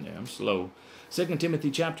 I'm getting there. I'm slow. 2 Timothy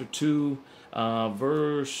chapter 2,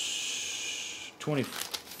 verse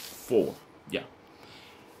 24. Yeah.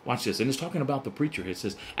 Watch this. And it's talking about the preacher. It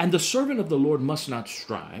says, "And the servant of the Lord must not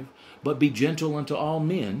strive, but be gentle unto all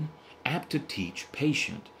men, apt to teach,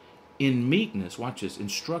 patient, in meekness," watch this,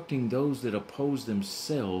 "instructing those that oppose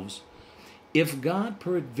themselves, if God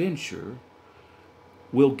peradventure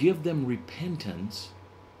will give them repentance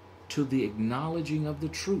to the acknowledging of the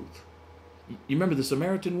truth." You remember the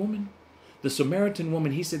Samaritan woman? The Samaritan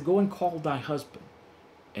woman, he said, "Go and call thy husband."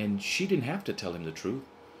 And she didn't have to tell him the truth.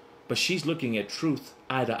 But she's looking at truth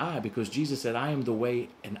eye to eye because Jesus said, "I am the way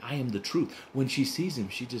and I am the truth." When she sees him,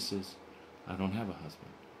 she just says, "I don't have a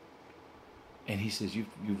husband." And he says,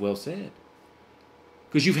 you've well said.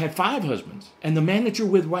 Because you've had 5 husbands. And the man that you're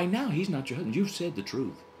with right now, he's not your husband. You've said the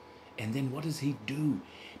truth. And then what does he do?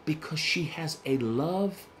 Because she has a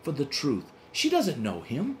love for the truth. She doesn't know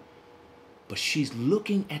him. But she's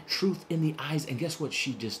looking at truth in the eyes. And guess what?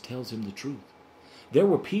 She just tells him the truth. There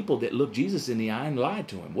were people that looked Jesus in the eye and lied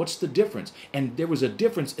to him. What's the difference? And there was a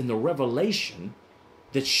difference in the revelation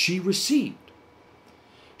that she received.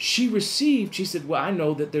 She said, "Well, I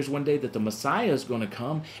know that there's one day that the Messiah is going to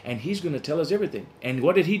come and he's going to tell us everything." And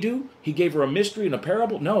what did he do? He gave her a mystery and a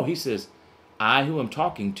parable? No, he says, "I who am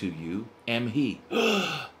talking to you am he."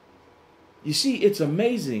 You see, it's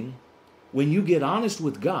amazing when you get honest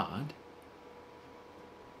with God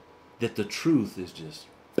that the truth is just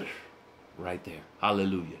right there.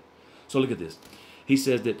 Hallelujah. So look at this. He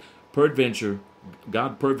says that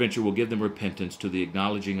God peradventure will give them repentance to the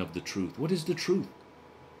acknowledging of the truth. What is the truth?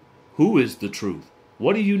 Who is the truth?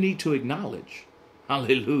 What do you need to acknowledge?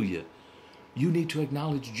 Hallelujah. You need to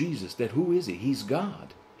acknowledge Jesus. That who is he? He's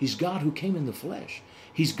God. He's God who came in the flesh.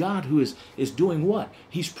 He's God who is doing what?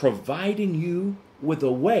 He's providing you with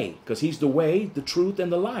a way, because he's the way, the truth,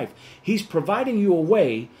 and the life. He's providing you a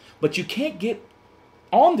way, but you can't get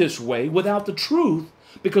on this way without the truth,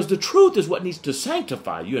 because the truth is what needs to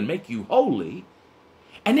sanctify you and make you holy.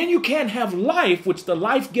 And then you can't have life, which the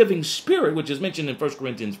life-giving spirit, which is mentioned in 1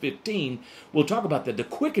 Corinthians 15, we'll talk about that, the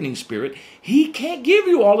quickening spirit. He can't give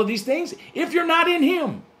you all of these things if you're not in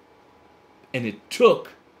him. And it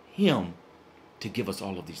took him to give us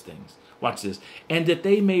all of these things. Watch this. "And that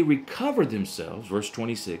they may recover themselves," verse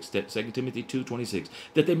 26, 2 Timothy 2:26,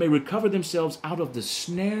 "that they may recover themselves out of the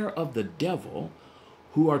snare of the devil,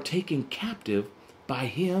 who are taken captive by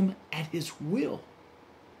him at his will."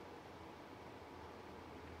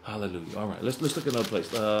 Hallelujah. All right, let's look at another place.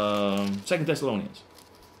 2 Thessalonians.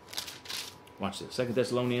 Watch this. 2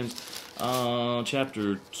 Thessalonians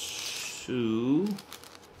chapter 2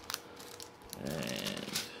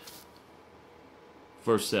 and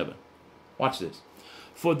verse 7. Watch this.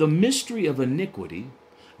 "For the mystery of iniquity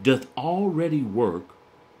doth already work.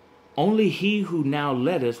 Only he who now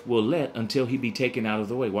letteth will let until he be taken out of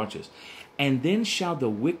the way." Watch this. "And then shall the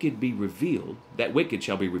wicked be revealed, that wicked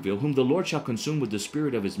shall be revealed, whom the Lord shall consume with the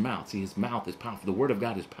spirit of his mouth." See, his mouth is powerful. The word of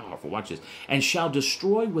God is powerful. Watch this. "And shall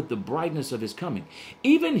destroy with the brightness of his coming.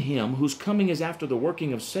 Even him whose coming is after the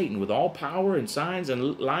working of Satan, with all power and signs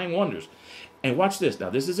and lying wonders." And watch this. Now,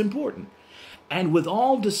 this is important. "And with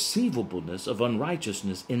all deceivableness of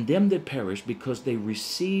unrighteousness in them that perish, because they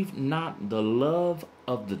receive not the love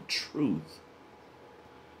of the truth,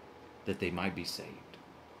 that they might be saved."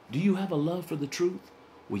 Do you have a love for the truth?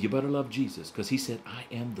 Well, you better love Jesus, because he said, "I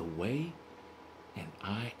am the way and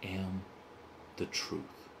I am the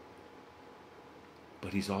truth."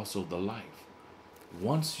 But he's also the life.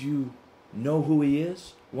 Once you know who he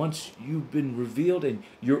is, once you've been revealed and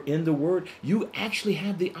you're in the word, you actually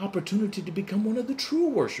have the opportunity to become one of the true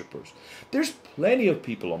worshipers. There's plenty of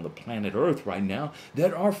people on the planet Earth right now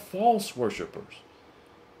that are false worshipers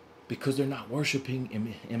because they're not worshiping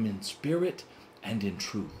him in spirit and in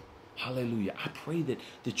truth. Hallelujah. I pray that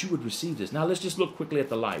you would receive this. Now let's just look quickly at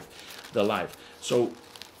the life. So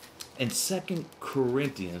in 2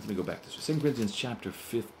 Corinthians, let me go back to this. 2 Corinthians chapter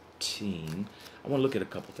 15. 13, I want to look at a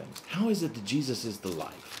couple things. How is it that Jesus is the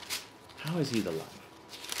life? How is he the life?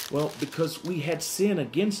 Well, because we had sin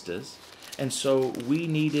against us, and so we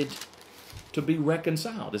needed to be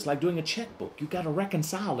reconciled. It's like doing a checkbook. You've got to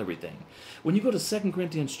reconcile everything. When you go to 2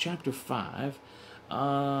 Corinthians chapter 5,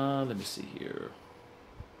 let me see here.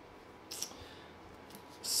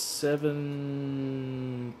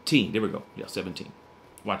 17. There we go. Yeah, 17.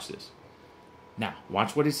 Watch this. Now,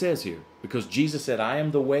 watch what he says here. Because Jesus said, I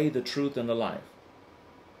am the way, the truth, and the life.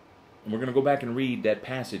 And we're going to go back and read that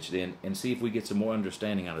passage then and see if we get some more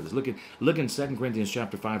understanding out of this. Look in 2 Corinthians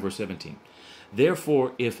chapter 5, verse 17.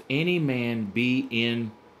 Therefore, if any man be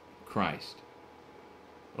in Christ.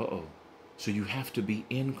 So you have to be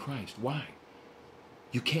in Christ. Why?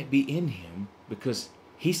 You can't be in him because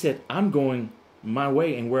he said, I'm going my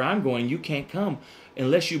way, and where I'm going, you can't come.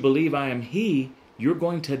 Unless you believe I am he, you're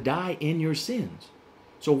going to die in your sins.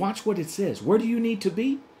 So watch what it says. Where do you need to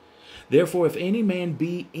be? Therefore, if any man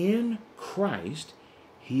be in Christ,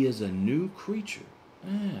 he is a new creature.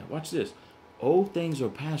 Watch this. Old things are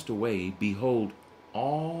passed away. Behold,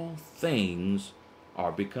 all things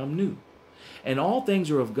are become new. And all things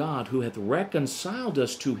are of God, who hath reconciled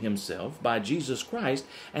us to himself by Jesus Christ,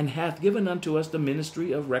 and hath given unto us the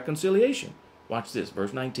ministry of reconciliation. Watch this,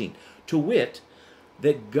 verse 19. To wit,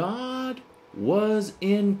 that God was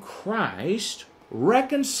in Christ,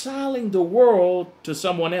 reconciling the world to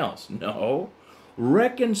someone else. No,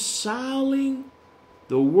 reconciling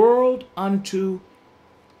the world unto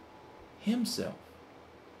himself.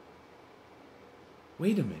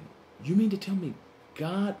 Wait a minute. You mean to tell me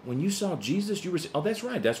God, when you saw Jesus, you were saying, oh, that's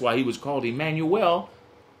right. That's why he was called Emmanuel,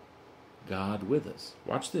 God with us.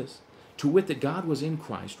 Watch this. To wit, that God was in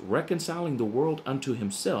Christ, reconciling the world unto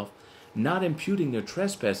himself, not imputing their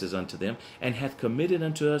trespasses unto them, and hath committed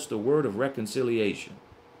unto us the word of reconciliation.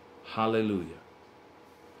 Hallelujah.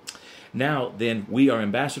 Now then, we are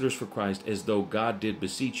ambassadors for Christ, as though God did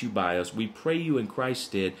beseech you by us. We pray you in Christ's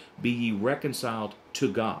stead, be ye reconciled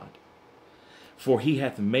to God. For he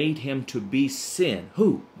hath made him to be sin.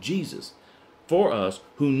 Who? Jesus. For us,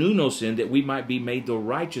 who knew no sin, that we might be made the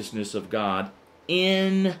righteousness of God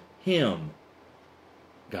in him.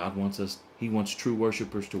 God wants us, he wants true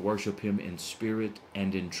worshipers to worship him in spirit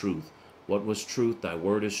and in truth. What was truth? Thy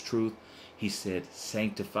word is truth. He said,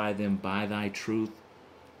 sanctify them by thy truth.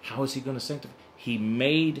 How is he going to sanctify? He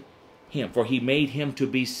made him, for he made him to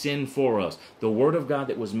be sin for us. The word of God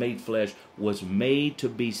that was made flesh was made to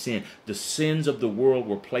be sin. The sins of the world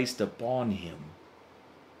were placed upon him,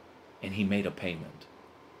 and he made a payment.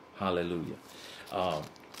 Hallelujah.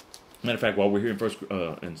 Matter of fact, while we're here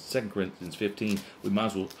in 2 Corinthians 15, we might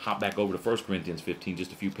as well hop back over to 1 Corinthians 15,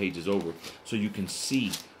 just a few pages over, so you can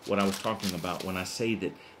see what I was talking about when I say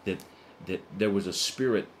that there was a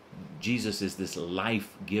spirit. Jesus is this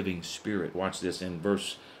life-giving spirit. Watch this in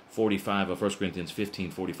verse 45 of 1 Corinthians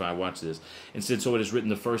 15:45. Watch this. And said, so it is written,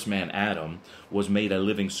 the first man, Adam, was made a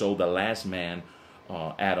living soul. The last man,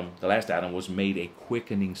 the last Adam, was made a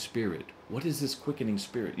quickening spirit. What is this quickening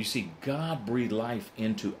spirit? You see, God breathed life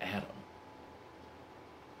into Adam,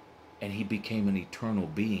 and he became an eternal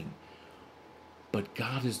being. But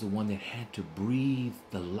God is the one that had to breathe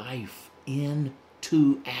the life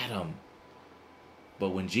into Adam. But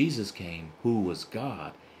when Jesus came, who was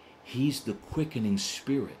God, he's the quickening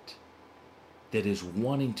spirit that is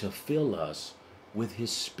wanting to fill us with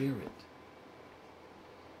his spirit.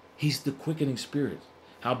 He's the quickening spirit.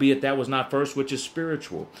 Howbeit that was not first which is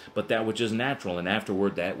spiritual, but that which is natural, and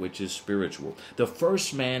afterward that which is spiritual. The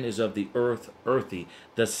first man is of the earth, earthy.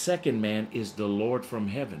 The second man is the Lord from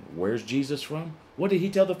heaven. Where's Jesus from? What did he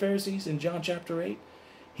tell the Pharisees in John chapter 8?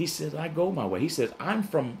 He said, I go my way. He says,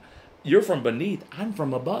 you're from beneath, I'm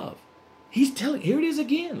from above. He's telling, here it is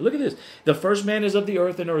again. Look at this. The first man is of the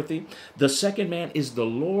earth and earthy. The second man is the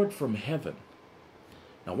Lord from heaven.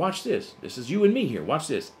 Now watch this. This is you and me here. Watch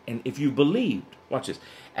this. And if you believed, watch this.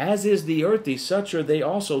 As is the earthy, such are they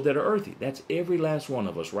also that are earthy. That's every last one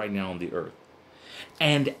of us right now on the earth.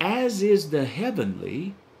 And as is the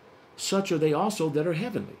heavenly, such are they also that are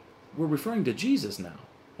heavenly. We're referring to Jesus now.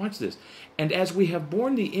 Watch this. And as we have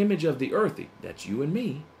borne the image of the earthy, that's you and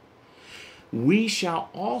me, we shall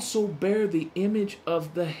also bear the image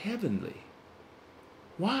of the heavenly.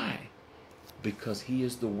 Why? Because he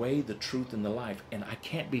is the way, the truth, and the life. And I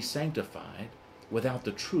can't be sanctified without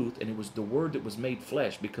the truth. And it was the word that was made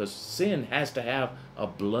flesh, because sin has to have a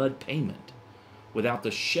blood payment. Without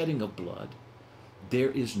the shedding of blood,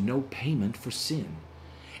 there is no payment for sin.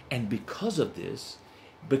 And because of this,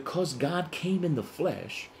 because God came in the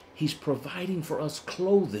flesh, he's providing for us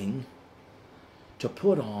clothing to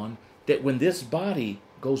put on that when this body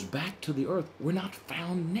goes back to the earth, we're not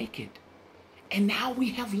found naked. And now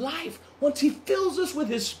we have life once he fills us with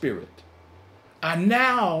his spirit.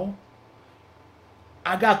 I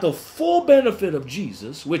got the full benefit of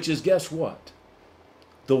Jesus, which is, guess what?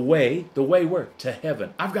 The way where? To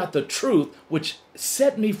heaven. I've got the truth, which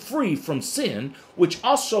set me free from sin, which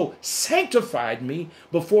also sanctified me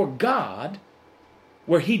before God,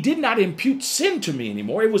 where he did not impute sin to me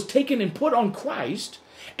anymore. It was taken and put on Christ.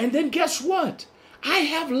 And then guess what? I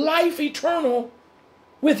have life eternal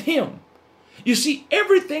with him. You see,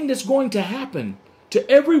 everything that's going to happen to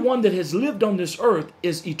everyone that has lived on this earth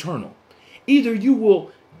is eternal. Either you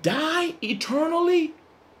will die eternally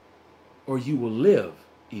or you will live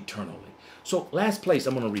eternally. So last place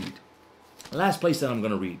I'm going to read. Last place that I'm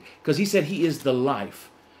going to read. Because he said he is the life.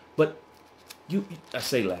 But I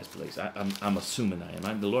say last place. I'm assuming I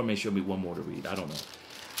am. The Lord may show me one more to read. I don't know.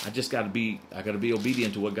 I got to be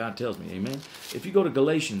obedient to what God tells me. Amen. If you go to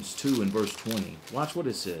Galatians 2 and verse 20, watch what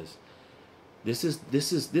it says. This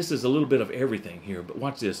is a little bit of everything here, but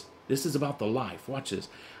watch this. This is about the life. Watch this.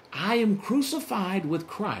 I am crucified with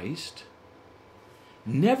Christ.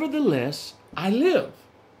 Nevertheless, I live.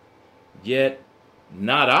 Yet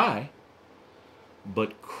not I,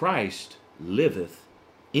 but Christ liveth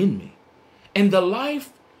in me. And the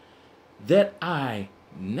life that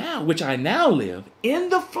which I now live in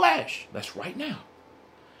the flesh, that's right now,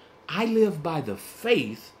 I live by the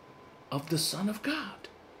faith of the Son of God,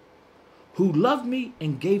 who loved me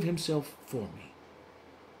and gave himself for me.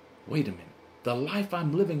 Wait a minute. The life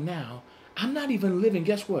I'm living now, I'm not even living,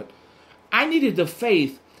 guess what? I needed the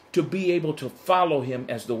faith to be able to follow him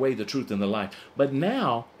as the way, the truth, and the life. But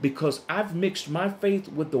now, because I've mixed my faith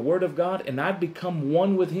with the Word of God and I've become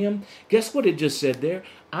one with him, guess what it just said there?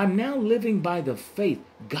 I'm now living by the faith,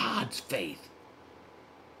 God's faith.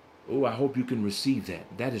 Oh, I hope you can receive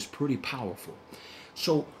that. That is pretty powerful.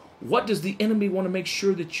 So what does the enemy want to make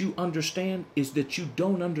sure that you understand? Is that you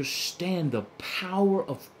don't understand the power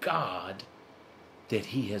of God that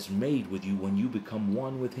he has made with you when you become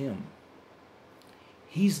one with him.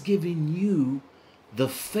 He's giving you the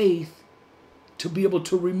faith to be able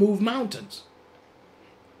to remove mountains.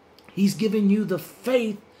 He's giving you the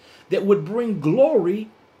faith that would bring glory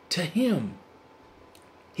to him.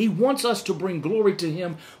 He wants us to bring glory to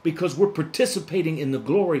him because we're participating in the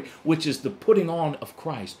glory, which is the putting on of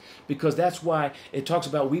Christ. Because that's why it talks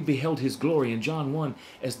about we beheld his glory in John 1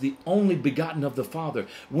 as the only begotten of the Father.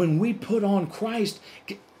 When we put on Christ...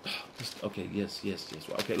 Okay, yes.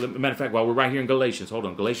 Okay, matter of fact, while we're right here in Galatians, hold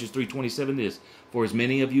on. Galatians 3:27 is, for as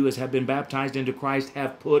many of you as have been baptized into Christ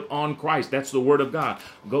have put on Christ. That's the word of God.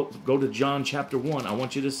 Go to John chapter 1. I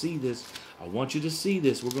want you to see this. I want you to see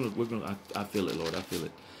this. We're gonna. I feel it, Lord. I feel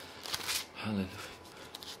it. Hallelujah.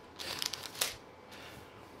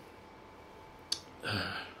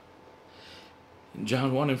 In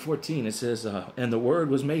John 1 and 14, it says, and the Word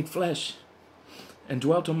was made flesh and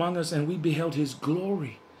dwelt among us, and we beheld his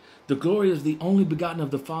glory. The glory is the only begotten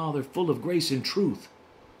of the Father, full of grace and truth.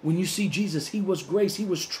 When you see Jesus, he was grace, he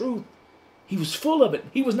was truth. He was full of it.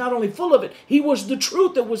 He was not only full of it, he was the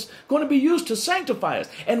truth that was going to be used to sanctify us.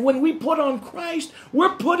 And when we put on Christ,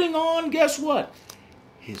 we're putting on, guess what?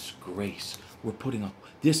 His grace. We're putting on.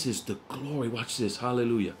 This is the glory. Watch this.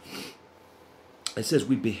 Hallelujah. It says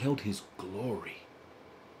we beheld his glory.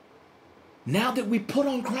 Now that we put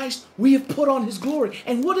on Christ, we have put on his glory.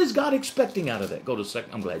 And what is God expecting out of that?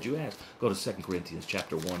 I'm glad you asked. Go to 2 Corinthians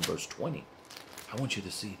chapter 1, verse 20. I want you to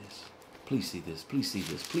see this. Please see this. Please see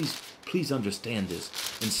this. Please understand this.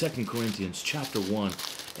 In 2 Corinthians chapter 1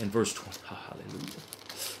 and verse 20. Hallelujah.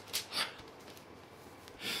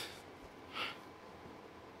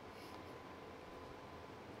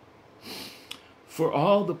 For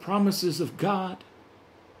all the promises of God,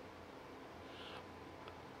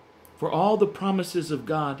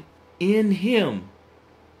 in him,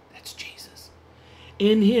 that's Jesus,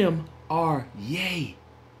 in him are yea,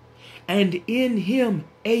 and in him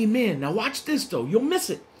amen. Now watch this though, you'll miss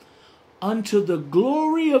it. Unto the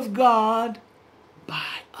glory of God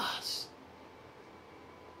by us.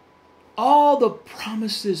 All the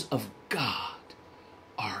promises of God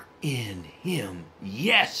are in him,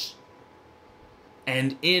 yes,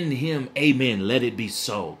 and in him amen. Let it be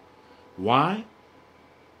so. Why?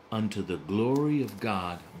 Unto the glory of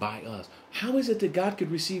God by us. How is it that God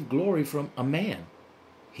could receive glory from a man?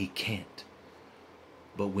 He can't.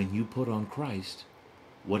 But when you put on Christ,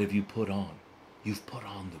 what have you put on? You've put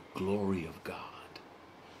on the glory of God.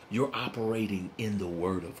 You're operating in the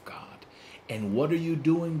Word of God. And what are you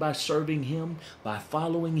doing by serving him? By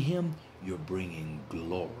following him, you're bringing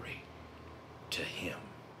glory to him.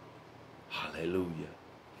 Hallelujah.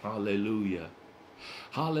 Hallelujah.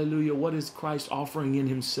 Hallelujah. What is Christ offering in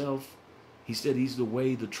himself? He said he's the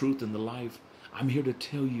way, the truth, and the life. I'm here to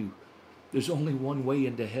tell you there's only one way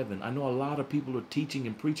into heaven. I know a lot of people are teaching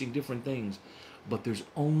and preaching different things, but there's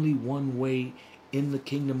only one way in the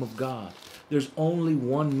kingdom of God. There's only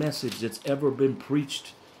one message that's ever been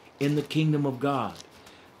preached in the kingdom of God.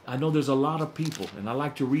 I know there's a lot of people, and I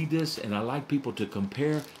like to read this, and I like people to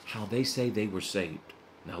compare how they say they were saved.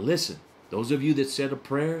 Now listen, those of you that said a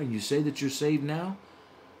prayer and you say that you're saved now,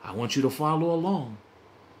 I want you to follow along.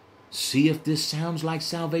 See if this sounds like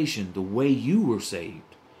salvation, the way you were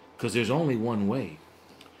saved, because there's only one way.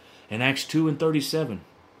 In Acts 2:37,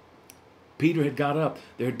 Peter had got up.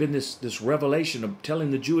 There had been this revelation of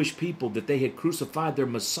telling the Jewish people that they had crucified their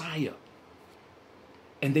Messiah.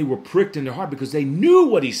 And they were pricked in their heart because they knew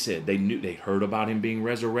what he said. They heard about him being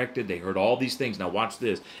resurrected. They heard all these things. Now watch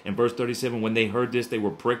this. In verse 37, when they heard this, they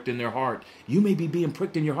were pricked in their heart. You may be being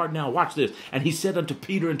pricked in your heart now. Watch this. And he said unto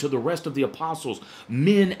Peter and to the rest of the apostles,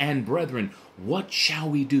 men and brethren, what shall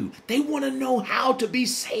we do? They want to know how to be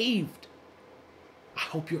saved. I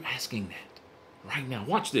hope you're asking that right now.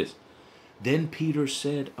 Watch this. Then Peter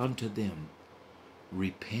said unto them,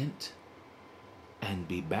 repent and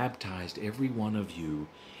be baptized every one of you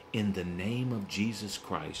in the name of Jesus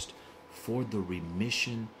Christ for the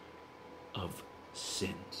remission of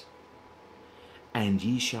sins. And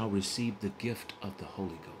ye shall receive the gift of the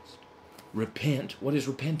Holy Ghost. Repent. What is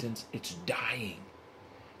repentance? It's dying.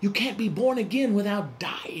 You can't be born again without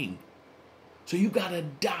dying. So you got to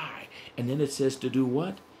die. And then it says to do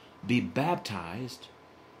what? Be baptized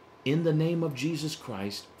in the name of Jesus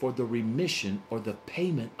Christ for the remission or the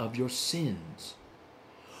payment of your sins.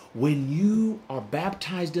 When you are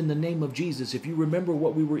baptized in the name of Jesus, if you remember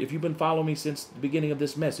if you've been following me since the beginning of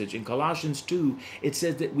this message, in Colossians 2, it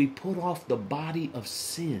says that we put off the body of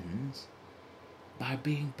sins by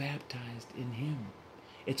being baptized in him.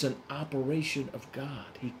 It's an operation of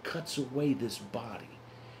God. He cuts away this body.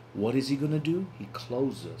 What is he going to do? He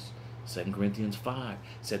clothes us. 2 Corinthians 5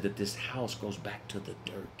 said that this house goes back to the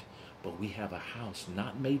dirt. But we have a house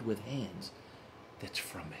not made with hands that's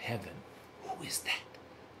from heaven. Who is that?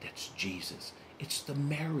 That's Jesus. It's the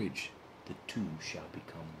marriage. The two shall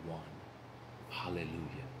become one.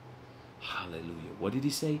 Hallelujah. Hallelujah. What did he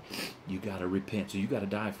say? You got to repent. So you got to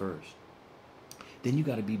die first. Then you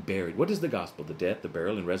got to be buried. What is the gospel? The death, the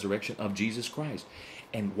burial, and resurrection of Jesus Christ.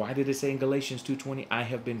 And why did it say in Galatians 2:20, I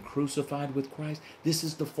have been crucified with Christ? This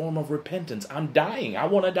is the form of repentance. I'm dying. I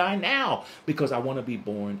want to die now because I want to be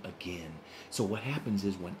born again. So what happens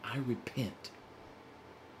is when I repent,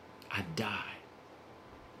 I die.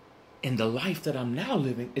 And the life that I'm now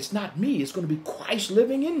living, it's not me. It's going to be Christ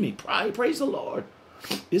living in me. Praise the Lord.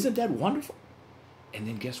 Isn't that wonderful? And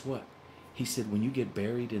then guess what? He said, when you get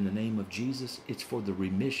buried in the name of Jesus, it's for the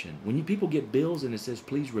remission. When people get bills and it says,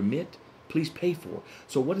 please remit, please pay for.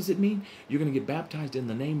 So what does it mean? You're going to get baptized in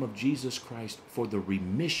the name of Jesus Christ for the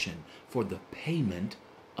remission, for the payment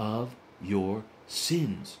of your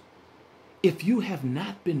sins. If you have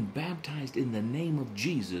not been baptized in the name of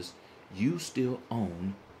Jesus, you still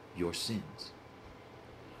own your sins.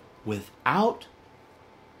 Without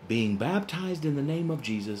being baptized in the name of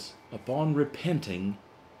Jesus, upon repenting,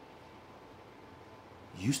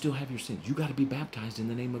 you still have your sins. You got to be baptized in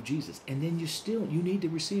the name of Jesus. And then you need to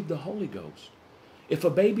receive the Holy Ghost. If a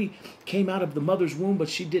baby came out of the mother's womb but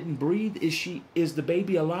she didn't breathe, is the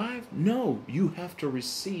baby alive? No, you have to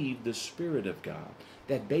receive the Spirit of God.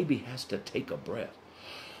 That baby has to take a breath.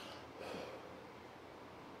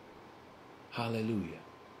 Hallelujah.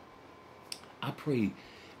 I pray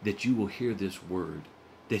that you will hear this word,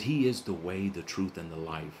 that he is the way, the truth, and the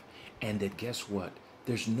life. And that guess what?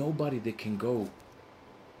 There's nobody that can go.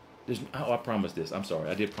 I promised this. I'm sorry.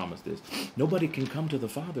 I did promise this. Nobody can come to the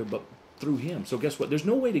Father but through him. So guess what? There's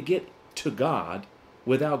no way to get to God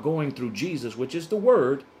without going through Jesus, which is the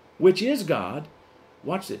Word, which is God.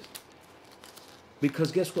 Watch this.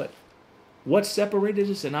 Because guess what? What separated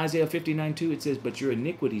us? In Isaiah 59:2, it says, but your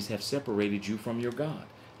iniquities have separated you from your God.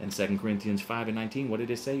 In 2 Corinthians 5:19, what did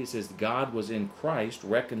it say? It says, God was in Christ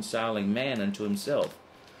reconciling man unto himself.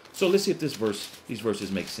 So let's see if these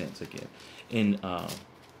verses make sense again. In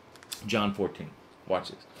John 14, watch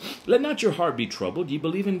this. Let not your heart be troubled. Ye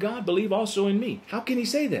believe in God, believe also in me. How can he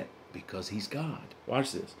say that? Because he's God.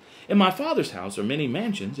 Watch this. In my Father's house are many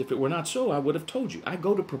mansions. If it were not so, I would have told you. I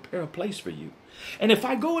go to prepare a place for you. And if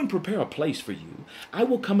I go and prepare a place for you, I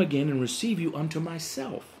will come again and receive you unto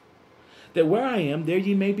myself, that where I am, there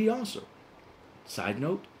ye may be also. Side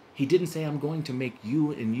note, he didn't say I'm going to make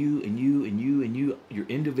you and you and you and you and you your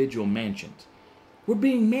individual mansions. We're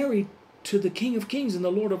being married to the King of Kings and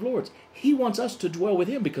the Lord of Lords. He wants us to dwell with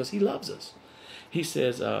him because he loves us. He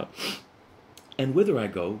says, and whither I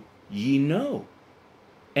go, ye know,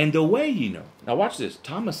 and the way ye know. Now watch this.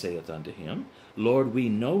 Thomas saith unto him, Lord, we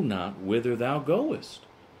know not whither thou goest.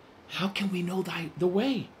 How can we know the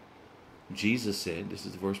way? Jesus said, this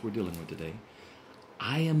is the verse we're dealing with today,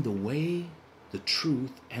 I am the way, the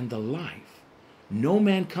truth, and the life. No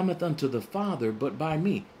man cometh unto the Father but by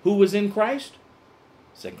me. Who was in Christ?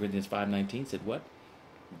 2 Corinthians 5:19 said what?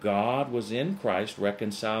 God was in Christ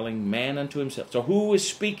reconciling man unto himself. So who is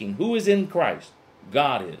speaking? Who is in Christ?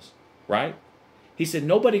 God is, right? He said,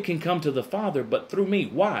 nobody can come to the Father but through me.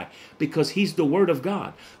 Why? Because he's the Word of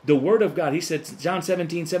God. The Word of God. He said, John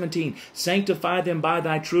 17:17, sanctify them by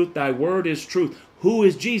thy truth. Thy word is truth. Who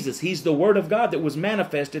is Jesus? He's the Word of God that was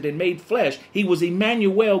manifested and made flesh. He was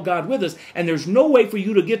Emmanuel, God with us. And there's no way for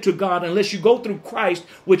you to get to God unless you go through Christ,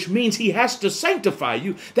 which means he has to sanctify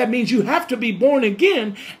you. That means you have to be born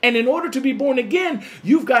again. And in order to be born again,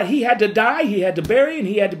 he had to die, he had to bury, and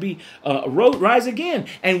he had to be rise again.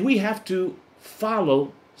 And we have to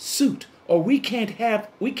follow suit, or we can't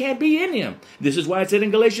be in him. This is why it said in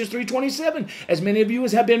Galatians 3:27, as many of you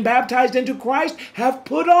as have been baptized into Christ have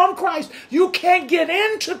put on Christ. You can't get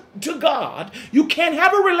into God. You can't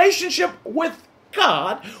have a relationship with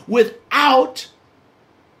God without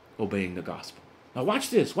obeying the gospel. Now watch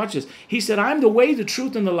this, watch this. He said, I'm the way, the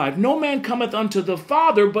truth, and the life. No man cometh unto the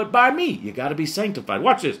Father but by me. You got to be sanctified.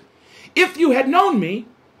 Watch this. If you had known me,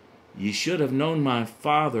 ye should have known my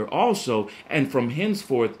Father also, and from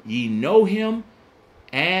henceforth ye know him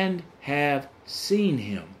and have seen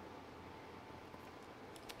him.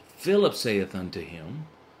 Philip saith unto him,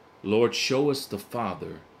 Lord, show us the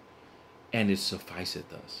Father, and it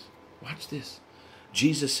sufficeth us. Watch this.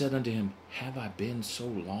 Jesus said unto him, have I been so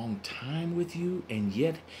long time with you, and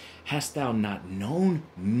yet hast thou not known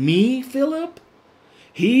me, Philip?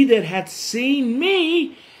 He that hath seen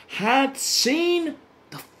me hath seen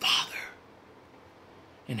the Father.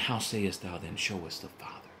 And how sayest thou then, show us the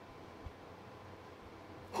Father?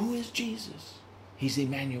 Who is Jesus? He's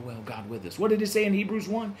Emmanuel, God with us. What did it say in Hebrews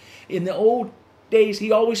 1? In the old days,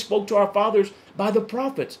 he always spoke to our fathers by the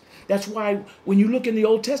prophets. That's why when you look in the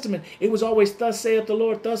Old Testament, it was always, thus saith the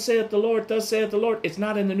Lord, thus saith the Lord, thus saith the Lord. It's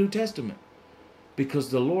not in the New Testament because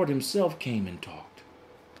the Lord himself came and talked.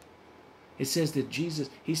 It says that Jesus,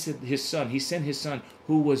 he sent his son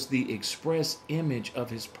who was the express image of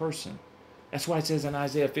his person. That's why it says in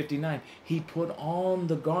Isaiah 59, he put on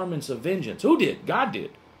the garments of vengeance. Who did? God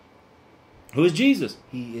did. Who is Jesus?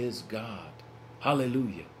 He is God.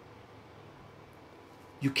 Hallelujah.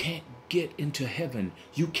 You can't get into heaven.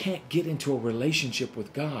 You can't get into a relationship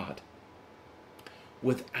with God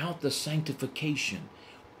without the sanctification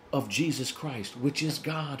of Jesus Christ, which is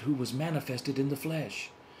God who was manifested in the flesh.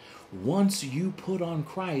 Once you put on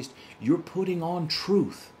Christ, you're putting on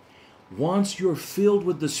truth. Once you're filled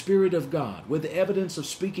with the Spirit of God, with the evidence of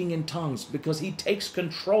speaking in tongues, because he takes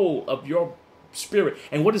control of your spirit.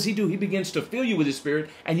 And what does he do? He begins to fill you with his Spirit,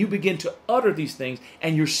 and you begin to utter these things,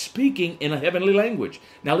 and you're speaking in a heavenly language.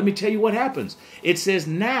 Now let me tell you what happens. It says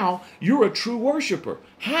now you're a true worshiper.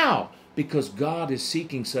 How? Because God is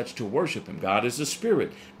seeking such to worship him. God is a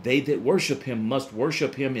spirit. They that worship him must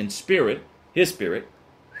worship him in spirit, his Spirit,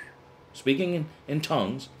 speaking in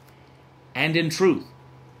tongues, and in truth.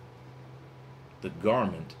 The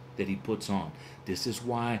garment that he puts on. This is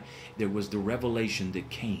why there was the revelation that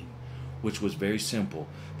came, which was very simple.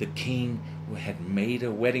 The king had made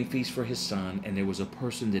a wedding feast for his son, and there was a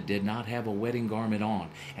person that did not have a wedding garment on,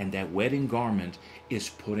 and that wedding garment is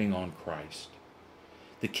putting on Christ.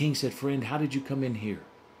 The king said, friend, how did you come in here?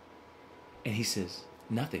 And he says,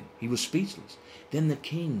 nothing. He was speechless. Then the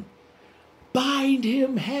king bind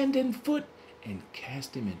him hand and foot and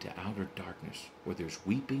cast him into outer darkness where there's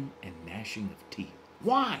weeping and gnashing of teeth.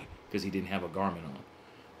 Why? Because he didn't have a garment on.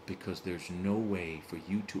 Because there's no way for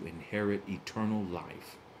you to inherit eternal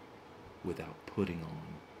life without putting on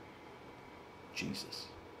Jesus.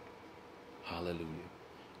 Hallelujah.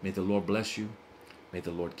 May the Lord bless you. May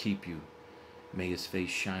the Lord keep you. May his face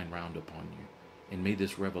shine round upon you. And may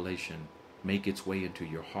this revelation make its way into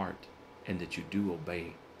your heart, and that you do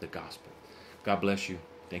obey the gospel. God bless you.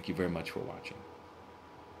 Thank you very much for watching.